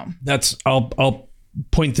this room. I'll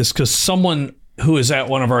point this because someone who was at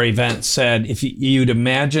one of our events said, if you'd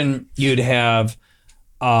imagine you'd have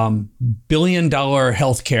billion-dollar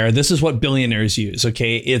healthcare. This is what billionaires use.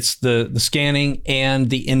 Okay, it's the scanning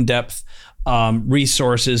and the in-depth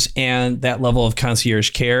resources and that level of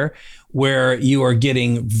concierge care, where you are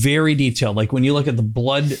getting very detailed. Like when you look at the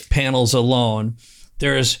blood panels alone,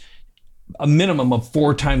 there's a minimum of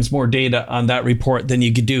 4 times more data on that report than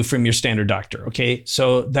you could do from your standard doctor. Okay,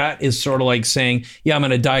 so that is sort of like saying, I'm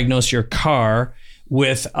going to diagnose your car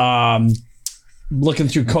with looking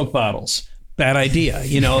through Coke bottles. Bad idea,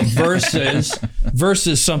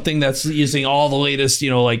 versus something that's using all the latest,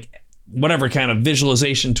 like whatever kind of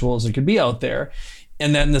visualization tools that could be out there.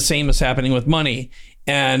 And then the same is happening with money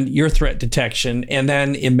and your threat detection. And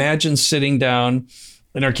then imagine sitting down,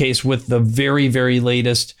 in our case, with the very, very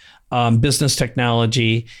latest business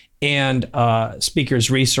technology and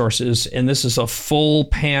speakers resources. And this is a full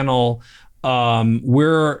panel.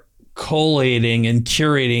 We're collating and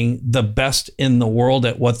curating the best in the world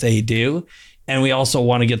at what they do. And we also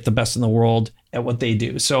want to get the best in the world at what they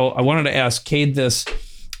do. So I wanted to ask Cade this,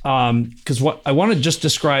 because what I want to just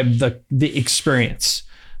describe the experience.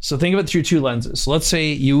 So think of it through 2 lenses. So let's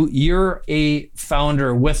say you're a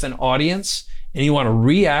founder with an audience and you want to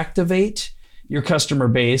reactivate your customer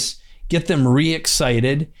base, get them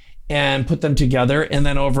re-excited and put them together. And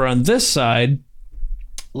then over on this side,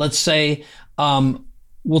 let's say,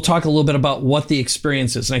 we'll talk a little bit about what the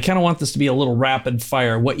experience is. And I kind of want this to be a little rapid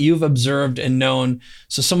fire, what you've observed and known,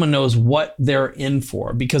 so someone knows what they're in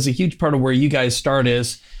for. Because a huge part of where you guys start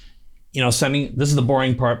is, this is the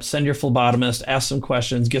boring part, send your phlebotomist, ask some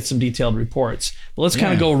questions, get some detailed reports. But let's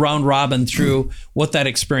kind of go round robin through what that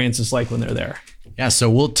experience is like when they're there. Yeah, so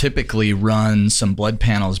we'll typically run some blood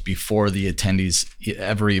panels before the attendees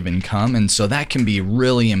ever even come. And so that can be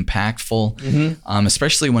really impactful,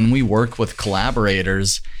 especially when we work with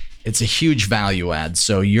collaborators. It's a huge value add.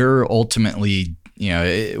 So you're ultimately,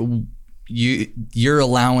 you're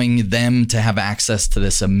allowing them to have access to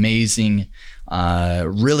this amazing,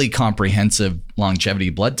 really comprehensive longevity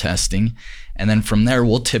blood testing. And then from there,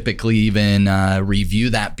 we'll typically even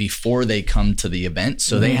review that before they come to the event.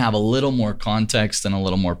 So they have a little more context and a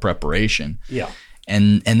little more preparation. Yeah.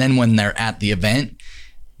 And then when they're at the event,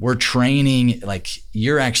 we're training, like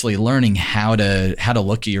you're actually learning how to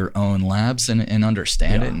look at your own labs and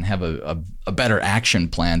understand it and have a better action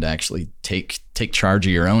plan to actually take charge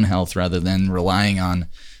of your own health rather than relying on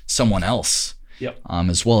someone else. Yep.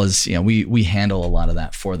 As well as, we handle a lot of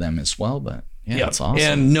that for them as well, but yeah, that's awesome.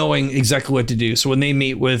 And knowing exactly what to do. So when they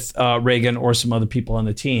meet with Reagan or some other people on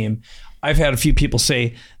the team, I've had a few people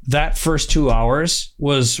say that first 2 hours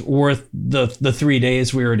was worth the 3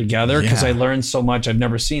 days we were together because I learned so much. I've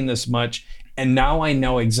never seen this much. And now I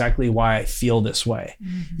know exactly why I feel this way.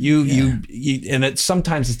 You and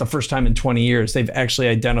sometimes it's the first time in 20 years they've actually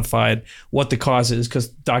identified what the cause is because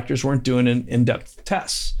doctors weren't doing in-depth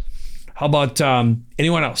tests. How about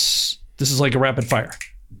anyone else? This is like a rapid fire.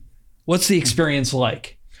 What's the experience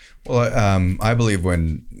like? Well, I believe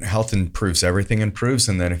when health improves, everything improves.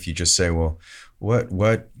 And then if you just say, well,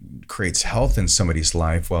 what creates health in somebody's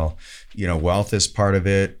life? Well, wealth is part of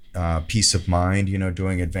it. peace of mind,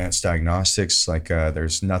 doing advanced diagnostics. Like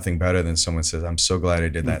there's nothing better than someone says, I'm so glad I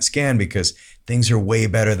did that scan because things are way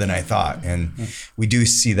better than I thought. And we do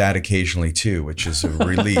see that occasionally too, which is a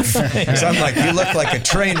relief. So I'm like, you look like a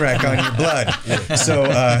train wreck on your blood. So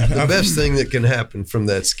the best thing that can happen from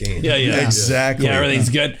that scan. Yeah. Exactly. Yeah, everything's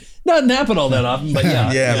good. Not napping all that often, but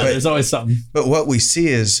but there's always something. But what we see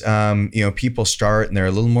is, people start and they're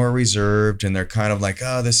a little more reserved and they're kind of like,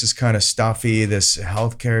 oh, this is kind of stuffy, this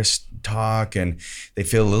healthcare talk, and they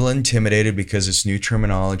feel a little intimidated because it's new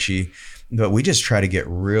terminology. But we just try to get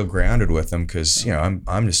real grounded with them because,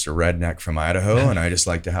 I'm just a redneck from Idaho and I just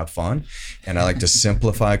like to have fun and I like to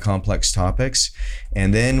simplify complex topics.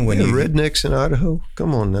 And then when rednecks in Idaho?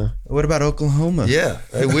 Come on now. What about Oklahoma? Yeah,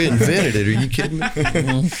 we invented it. Are you kidding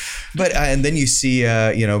me? But and then you see,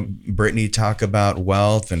 Brittany talk about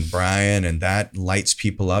wealth and Brian, and that lights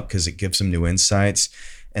people up because it gives them new insights.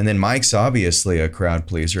 And then Mike's obviously a crowd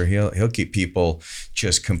pleaser. He'll keep people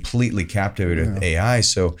just completely captivated with AI.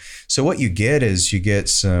 So what you get is you get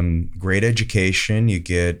some great education, you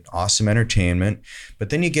get awesome entertainment,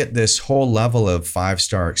 but then you get this whole level of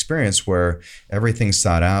 5-star experience where everything's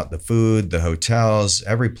thought out, the food, the hotels,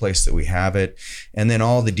 every place that we have it. And then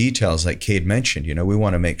all the details like Cade mentioned, we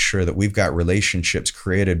want to make sure that we've got relationships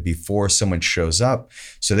created before someone shows up.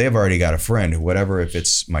 So they've already got a friend, whatever, if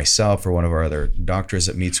it's myself or one of our other doctors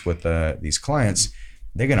that meets with these clients,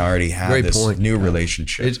 they're going to already have great this point. new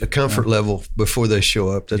relationship. It's a comfort level before they show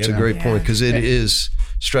up. That's a great point because it is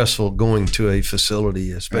stressful going to a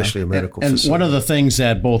facility, especially a medical facility. And one of the things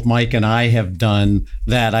that both Mike and I have done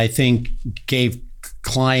that I think gave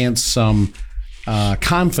clients some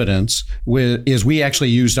confidence is we actually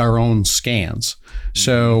used our own scans.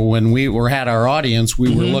 So when we had our audience,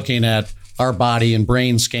 we were looking at our body and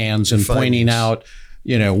brain scans and pointing out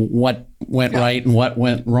what went right and what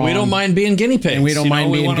went wrong. We don't mind being guinea pigs. And we don't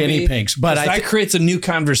mind being guinea pigs. But that creates a new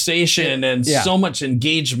conversation and so much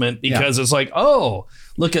engagement because it's like, oh,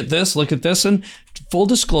 look at this. And full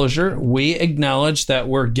disclosure, we acknowledge that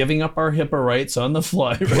we're giving up our HIPAA rights on the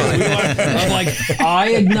fly. Right? I'm like,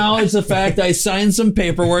 I acknowledge the fact I signed some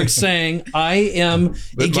paperwork saying I am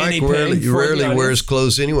a guinea pig. Mike rarely wears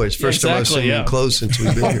clothes anyways. First time I've seen him clothes since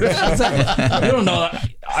we've been here. You don't know that.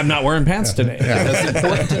 I'm not wearing pants today. That's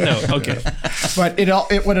important to know. Okay.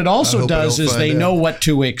 But what it also does is they know what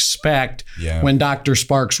to expect when Dr.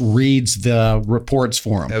 Sparks reads the reports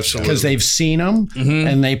for them. Absolutely. Because they've seen them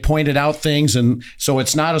and they pointed out things. And so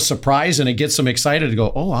it's not a surprise and it gets them excited to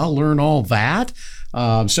go, oh, I'll learn all that.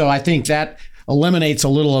 So I think that eliminates a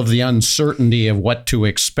little of the uncertainty of what to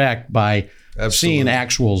expect by seeing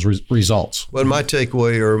actual results. Well, my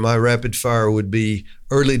takeaway or my rapid fire would be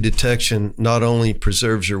early detection not only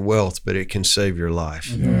preserves your wealth, but it can save your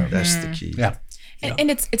life. That's the key. Yeah.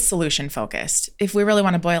 And it's solution focused. If we really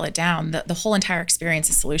want to boil it down, the whole entire experience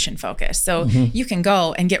is solution focused. So you can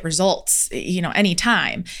go and get results,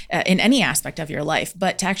 anytime in any aspect of your life,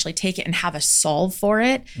 but to actually take it and have a solve for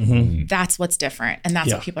it, that's what's different. And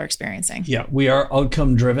that's what people are experiencing. Yeah. We are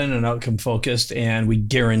outcome driven and outcome focused. And we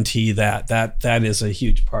guarantee that is a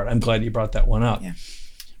huge part. I'm glad you brought that one up. Yeah.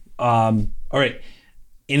 All right.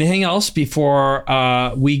 Anything else before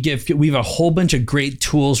we have a whole bunch of great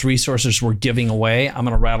tools, resources we're giving away. I'm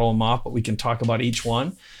going to rattle them off, but we can talk about each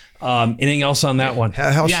one. Anything else on that one?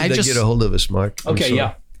 How should they get a hold of us, Mike? Okay,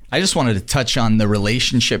 I just wanted to touch on the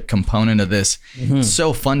relationship component of this. It's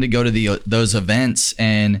so fun to go to those events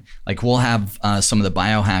and like we'll have some of the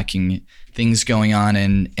biohacking things going on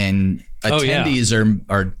and attendees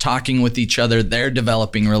are talking with each other. They're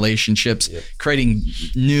developing relationships, creating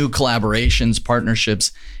new collaborations,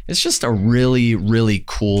 partnerships. It's just a really, really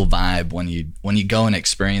cool vibe when you go and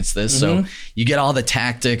experience this. So you get all the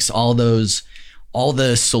tactics, all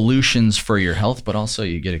the solutions for your health, but also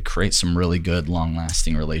you get to create some really good,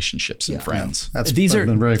 long-lasting relationships and friends. These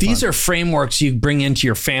are frameworks you bring into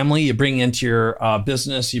your family, you bring into your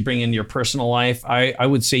business, you bring into your personal life. I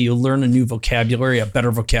would say you learn a new vocabulary, a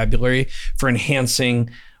better vocabulary for enhancing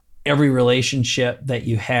every relationship that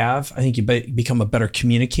you have. I think you become a better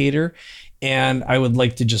communicator. And I would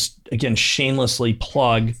like to just, again, shamelessly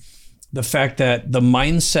plug the fact that the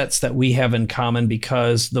mindsets that we have in common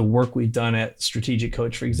because the work we've done at Strategic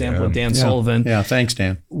Coach, for example, with Dan Sullivan. Yeah, thanks,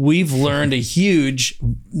 Dan. We've learned a huge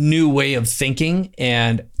new way of thinking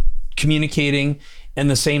and communicating. And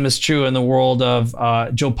the same is true in the world of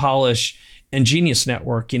Joe Polish and Genius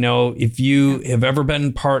Network. If you have ever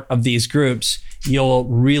been part of these groups, you'll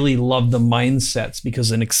really love the mindsets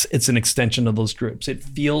because it's an extension of those groups. It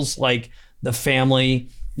feels like the family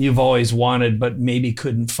you've always wanted, but maybe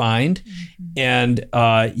couldn't find. And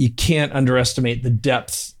you can't underestimate the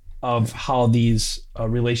depth of how these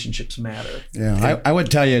relationships matter. Yeah, I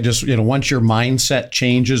would tell you, just once your mindset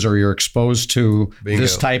changes or you're exposed to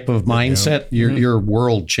this type of mindset, your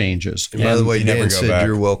world changes. And by the way, Dan said back.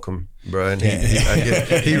 You're welcome, Brian.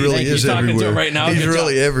 He really is talking everywhere. to him right now. He's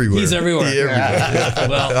really everywhere. He's everywhere.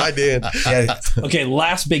 Well, Hi, Dan. okay,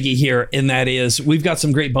 last biggie here, and that is we've got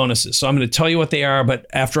some great bonuses. So I'm going to tell you what they are, but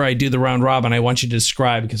after I do the round robin, I want you to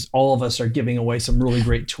describe, because all of us are giving away some really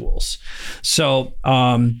great tools. So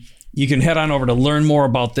you can head on over to learn more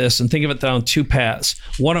about this and think of it down two paths.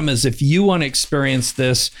 One of them is if you want to experience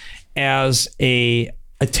this as a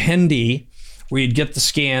attendee, where you'd get the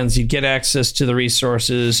scans, you'd get access to the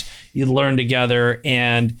resources, you'd learn together,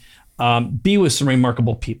 and be with some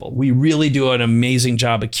remarkable people. We really do an amazing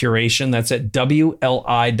job of curation. That's at wli.live/free.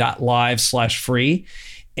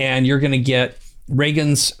 And you're going to get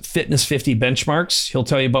Reagan's Fitness 50 benchmarks. He'll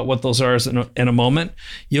tell you about what those are in a moment.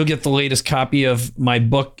 You'll get the latest copy of my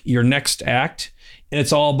book, Your Next Act. And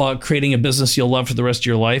it's all about creating a business you'll love for the rest of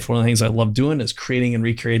your life. One of the things I love doing is creating and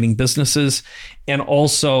recreating businesses. And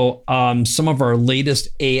also some of our latest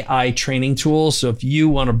AI training tools. So if you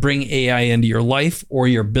want to bring AI into your life or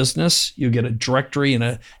your business, you get a directory and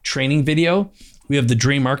a training video. We have the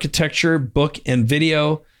Dream Architecture book and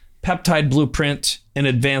video, Peptide Blueprint, and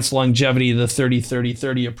Advanced Longevity, the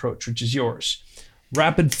 30-30-30 approach, which is yours.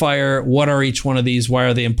 Rapid fire, what are each one of these? Why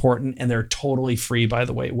are they important? And they're totally free, by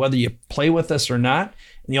the way, whether you play with us or not.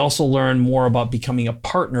 And you also learn more about becoming a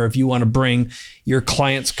partner if you want to bring your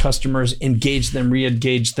clients, customers, engage them,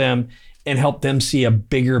 re-engage them, and help them see a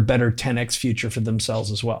bigger, better 10x future for themselves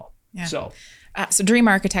as well. Yeah. So Dream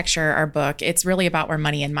Architecture, our book, it's really about where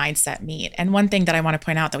money and mindset meet. And one thing that I want to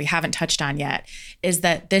point out that we haven't touched on yet is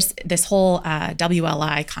that this whole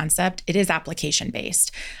WLI concept, it is application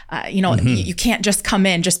based. You can't just come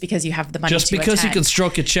in just because you have the money just to because attend. you can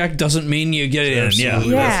stroke a check doesn't mean you get it in.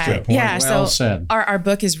 Yeah. Well So said. our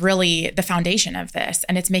book is really the foundation of this,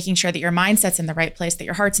 and it's making sure that your mindset's in the right place, that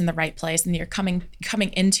your heart's in the right place, and that you're coming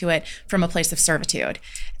into it from a place of servitude.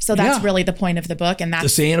 So that's really the point of the book, and that's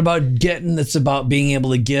this ain't about getting. It's about being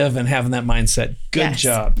able to give and having that mindset. Good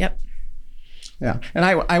job. Yep. Yeah. And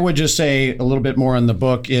I would just say a little bit more on the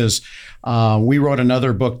book is we wrote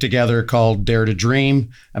another book together called Dare to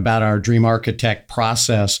Dream about our Dream Architect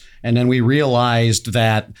process. And then we realized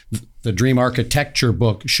that the Dream Architecture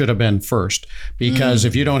book should have been first, because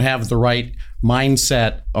if you don't have the right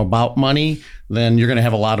mindset about money, then you're going to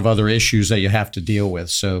have a lot of other issues that you have to deal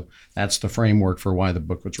with. So that's the framework for why the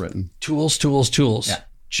book was written. Tools. Yeah.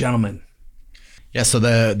 Gentlemen. Yeah, so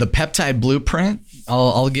the peptide blueprint,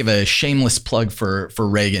 I'll give a shameless plug for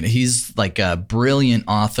Reagan. He's like a brilliant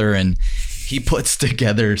author, and he puts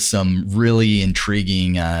together some really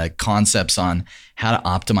intriguing concepts on how to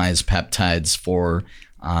optimize peptides for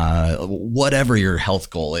whatever your health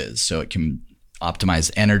goal is. So it can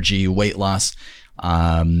optimize energy, weight loss,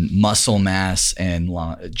 muscle mass, and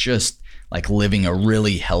just like living a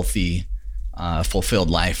really healthy, fulfilled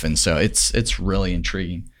life. And so it's really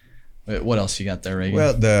intriguing. What else you got there, Reagan?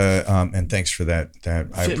 Well, and thanks for that.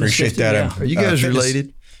 I appreciate 50, that. yeah. Are you guys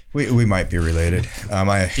related? We might be related.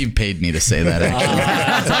 He paid me to say that, actually.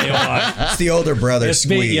 I'll tell you what. It's the older brother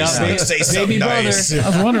squeeze. Say something nice. I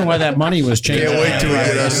was wondering why that money was changing. Can't wait till we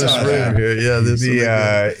get out of this room here. Yeah,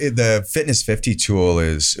 the Fitness 50 tool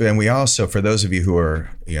is, and we also, for those of you who are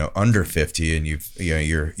under 50 and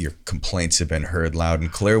your complaints have been heard loud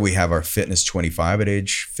and clear, we have our Fitness 25 at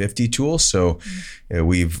age 50 tool. So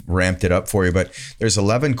we've ramped it up for you. But there's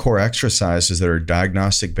 11 core exercises that are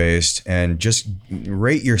diagnostic based, and just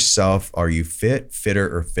rate yourself. Are you fit,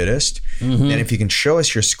 fitter, or fittest? And if you can show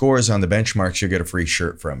us your scores on the benchmarks, you'll get a free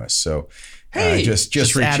shirt from us. So hey, just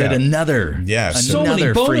reach added out. Another So many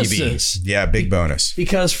freebie. bonuses. Yeah, big bonus.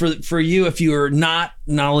 Because for you, if you are not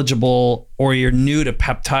knowledgeable or you're new to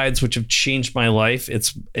peptides, which have changed my life,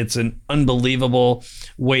 it's an unbelievable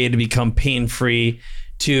way to become pain-free,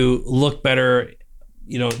 to look better.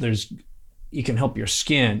 You can help your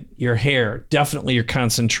skin, your hair, definitely your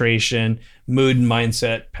concentration, mood, and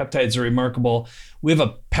mindset. Peptides are remarkable. We have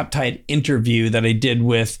a peptide interview that I did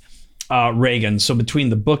with Reagan. So between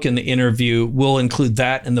the book and the interview, we'll include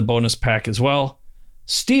that in the bonus pack as well.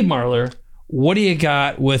 Steve Marler, what do you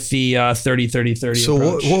got with the 30-30-30 So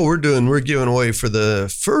approach? what we're doing, we're giving away for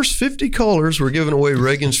the first 50 callers, we're giving away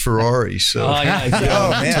Reagan's Ferrari. So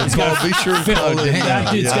Man. so be sure to call in.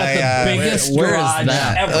 That dude's got the biggest where is garage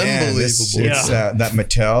that? ever. Unbelievable. It's that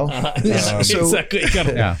Mattel. So- Exactly.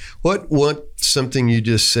 What something you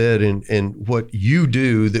just said and what you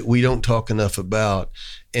do that we don't talk enough about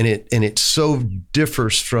and it so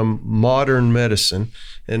differs from modern medicine.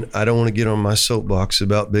 And I don't want to get on my soapbox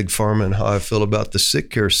about big pharma and how I feel about the sick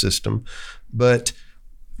care system, but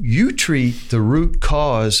you treat the root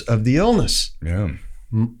cause of the illness. Yeah.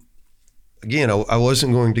 Again, I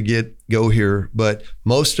wasn't going to go here, but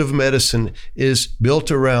most of medicine is built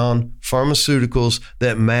around pharmaceuticals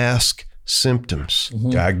that mask symptoms.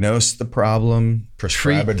 Diagnose the problem,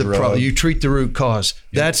 prescribe a drug. You treat the root cause.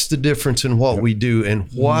 Yep. That's the difference in what we do, and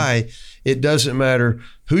why it doesn't matter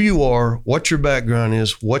who you are, what your background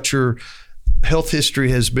is, what your health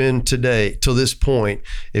history has been today till this point.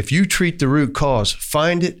 If you treat the root cause,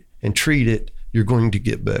 find it and treat it, you're going to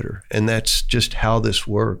get better. And that's just how this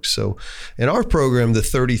works. So in our program, the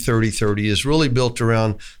 30-30-30 is really built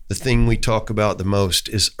around the thing we talk about the most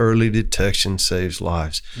is early detection saves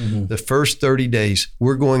lives. The first 30 days,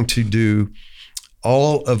 we're going to do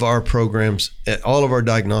all of our programs, all of our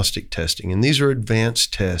diagnostic testing. And these are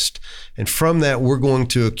advanced tests. And from that, we're going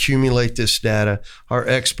to accumulate this data. Our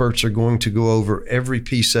experts are going to go over every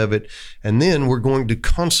piece of it. And then we're going to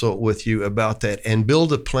consult with you about that and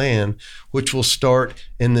build a plan, which will start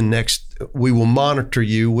in we will monitor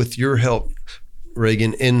you with your help,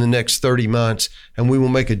 Reagan, in the next 30 months, and we will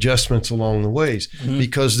make adjustments along the ways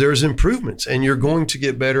because there's improvements and you're going to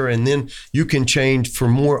get better, and then you can change for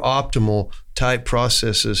more optimal type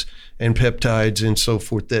processes and peptides and so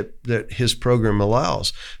forth that his program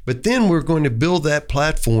allows. But then we're going to build that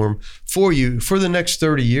platform for you for the next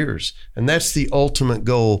 30 years. And that's the ultimate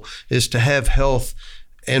goal, is to have health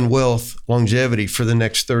and wealth longevity for the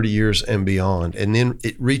next 30 years and beyond. And then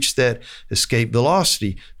it reached that escape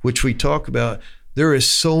velocity, which we talk about. There is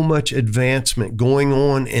so much advancement going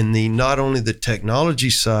on in not only the technology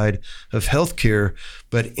side of healthcare,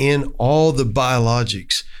 but in all the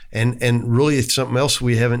biologics. And really, it's something else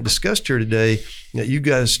we haven't discussed here today that you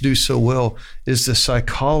guys do so well is the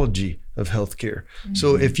psychology of healthcare.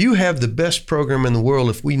 So if you have the best program in the world,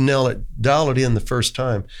 if we dial it in the first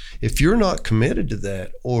time, if you're not committed to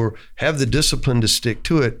that or have the discipline to stick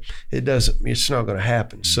to it, it's not going to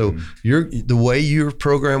happen. So the way your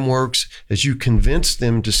program works is you convince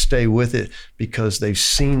them to stay with it because they've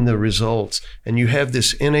seen the results, and you have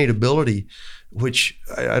this innate ability, which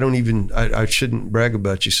I shouldn't brag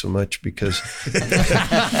about you so much because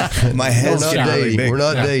my head's we're not dating. Big. We're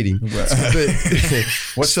not dating. But,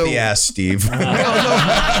 what's the ass, Steve?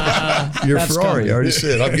 No. You're Ferrari. I already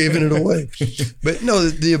said I'm giving it away. But no,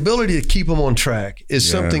 the ability to keep them on track is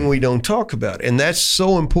something we don't talk about, and that's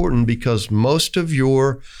so important because most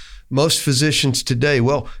physicians today,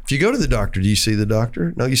 if you go to the doctor, do you see the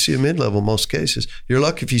doctor? No, you see a mid-level in most cases. You're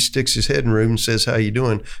lucky if he sticks his head in the room and says, how you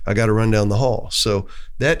doing? I got to run down the hall. So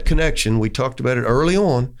that connection, we talked about it early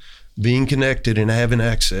on, being connected and having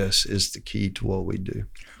access is the key to what we do.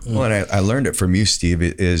 Well, and I learned it from you, Steve,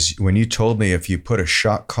 is when you told me if you put a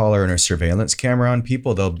shock collar and a surveillance camera on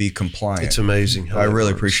people, they'll be compliant. It's amazing how I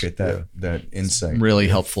really appreciate that insight. Really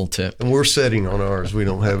helpful tip. And we're setting on ours. We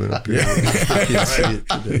don't have it up here.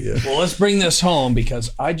 Well, let's bring this home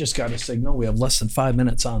because I just got a signal. We have less than 5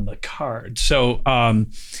 minutes on the card. So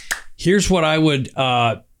here's what I would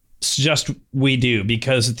suggest we do,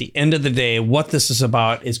 because at the end of the day, what this is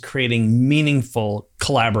about is creating meaningful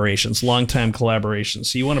collaborations, long-time collaborations.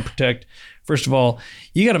 So you want to protect, first of all,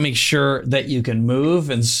 you got to make sure that you can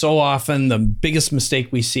move. And so often the biggest mistake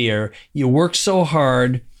we see are you work so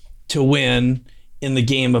hard to win in the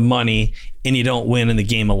game of money and you don't win in the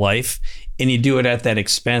game of life. And you do it at that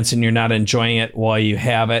expense and you're not enjoying it while you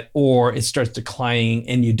have it, or it starts declining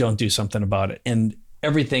and you don't do something about it. And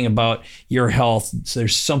everything about your health, so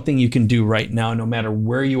there's something you can do right now, no matter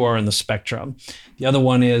where you are in the spectrum. The other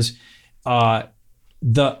one is the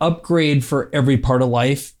upgrade for every part of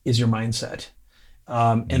life is your mindset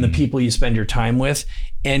and the people you spend your time with.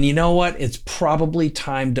 And you know what? It's probably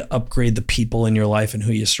time to upgrade the people in your life and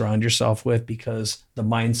who you surround yourself with, because the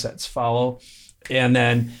mindsets follow. And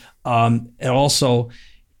then and also,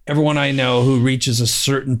 everyone I know who reaches a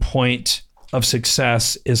certain point of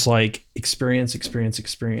success is like experience.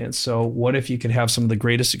 So what if you could have some of the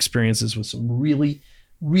greatest experiences with some really,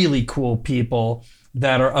 really cool people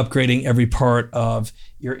that are upgrading every part of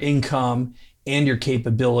your income and your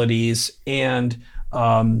capabilities and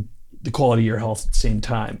the quality of your health at the same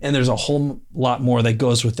time. And there's a whole lot more that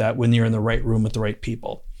goes with that when you're in the right room with the right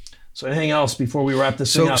people. So anything else before we wrap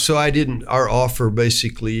this thing up? So our offer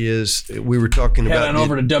basically is, we were talking about... Head on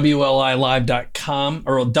over to WLIlive.com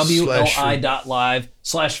or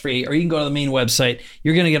WLI.live/free, or you can go to the main website.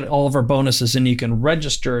 You're going to get all of our bonuses, and you can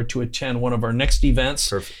register to attend one of our next events.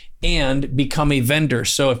 Perfect. And become a vendor.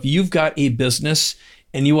 So if you've got a business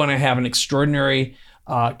and you want to have an extraordinary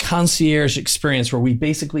concierge experience where we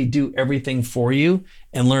basically do everything for you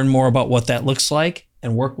and learn more about what that looks like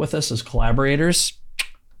and work with us as collaborators.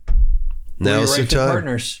 Now's the time.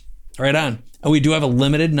 Partners. Right on. And we do have a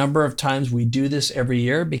limited number of times we do this every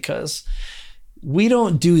year because we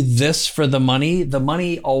don't do this for the money. The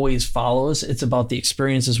money always follows. It's about the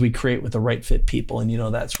experiences we create with the right fit people.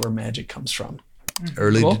 And that's where magic comes from.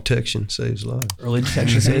 Early detection saves lives. Early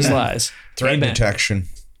detection saves lives. Threat detection.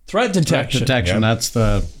 Threat detection. Detection.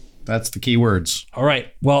 Yep. That's the key words. All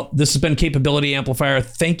right. Well, this has been Capability Amplifier.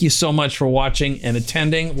 Thank you so much for watching and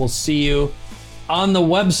attending. We'll see you on the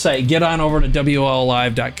website. Get on over to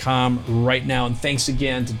WLLive.com right now. And thanks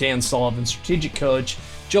again to Dan Sullivan, Strategic Coach,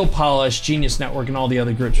 Joe Polish, Genius Network, and all the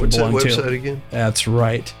other groups we belong to. What's that website again? That's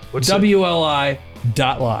right. What's that?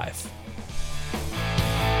 WLI.live.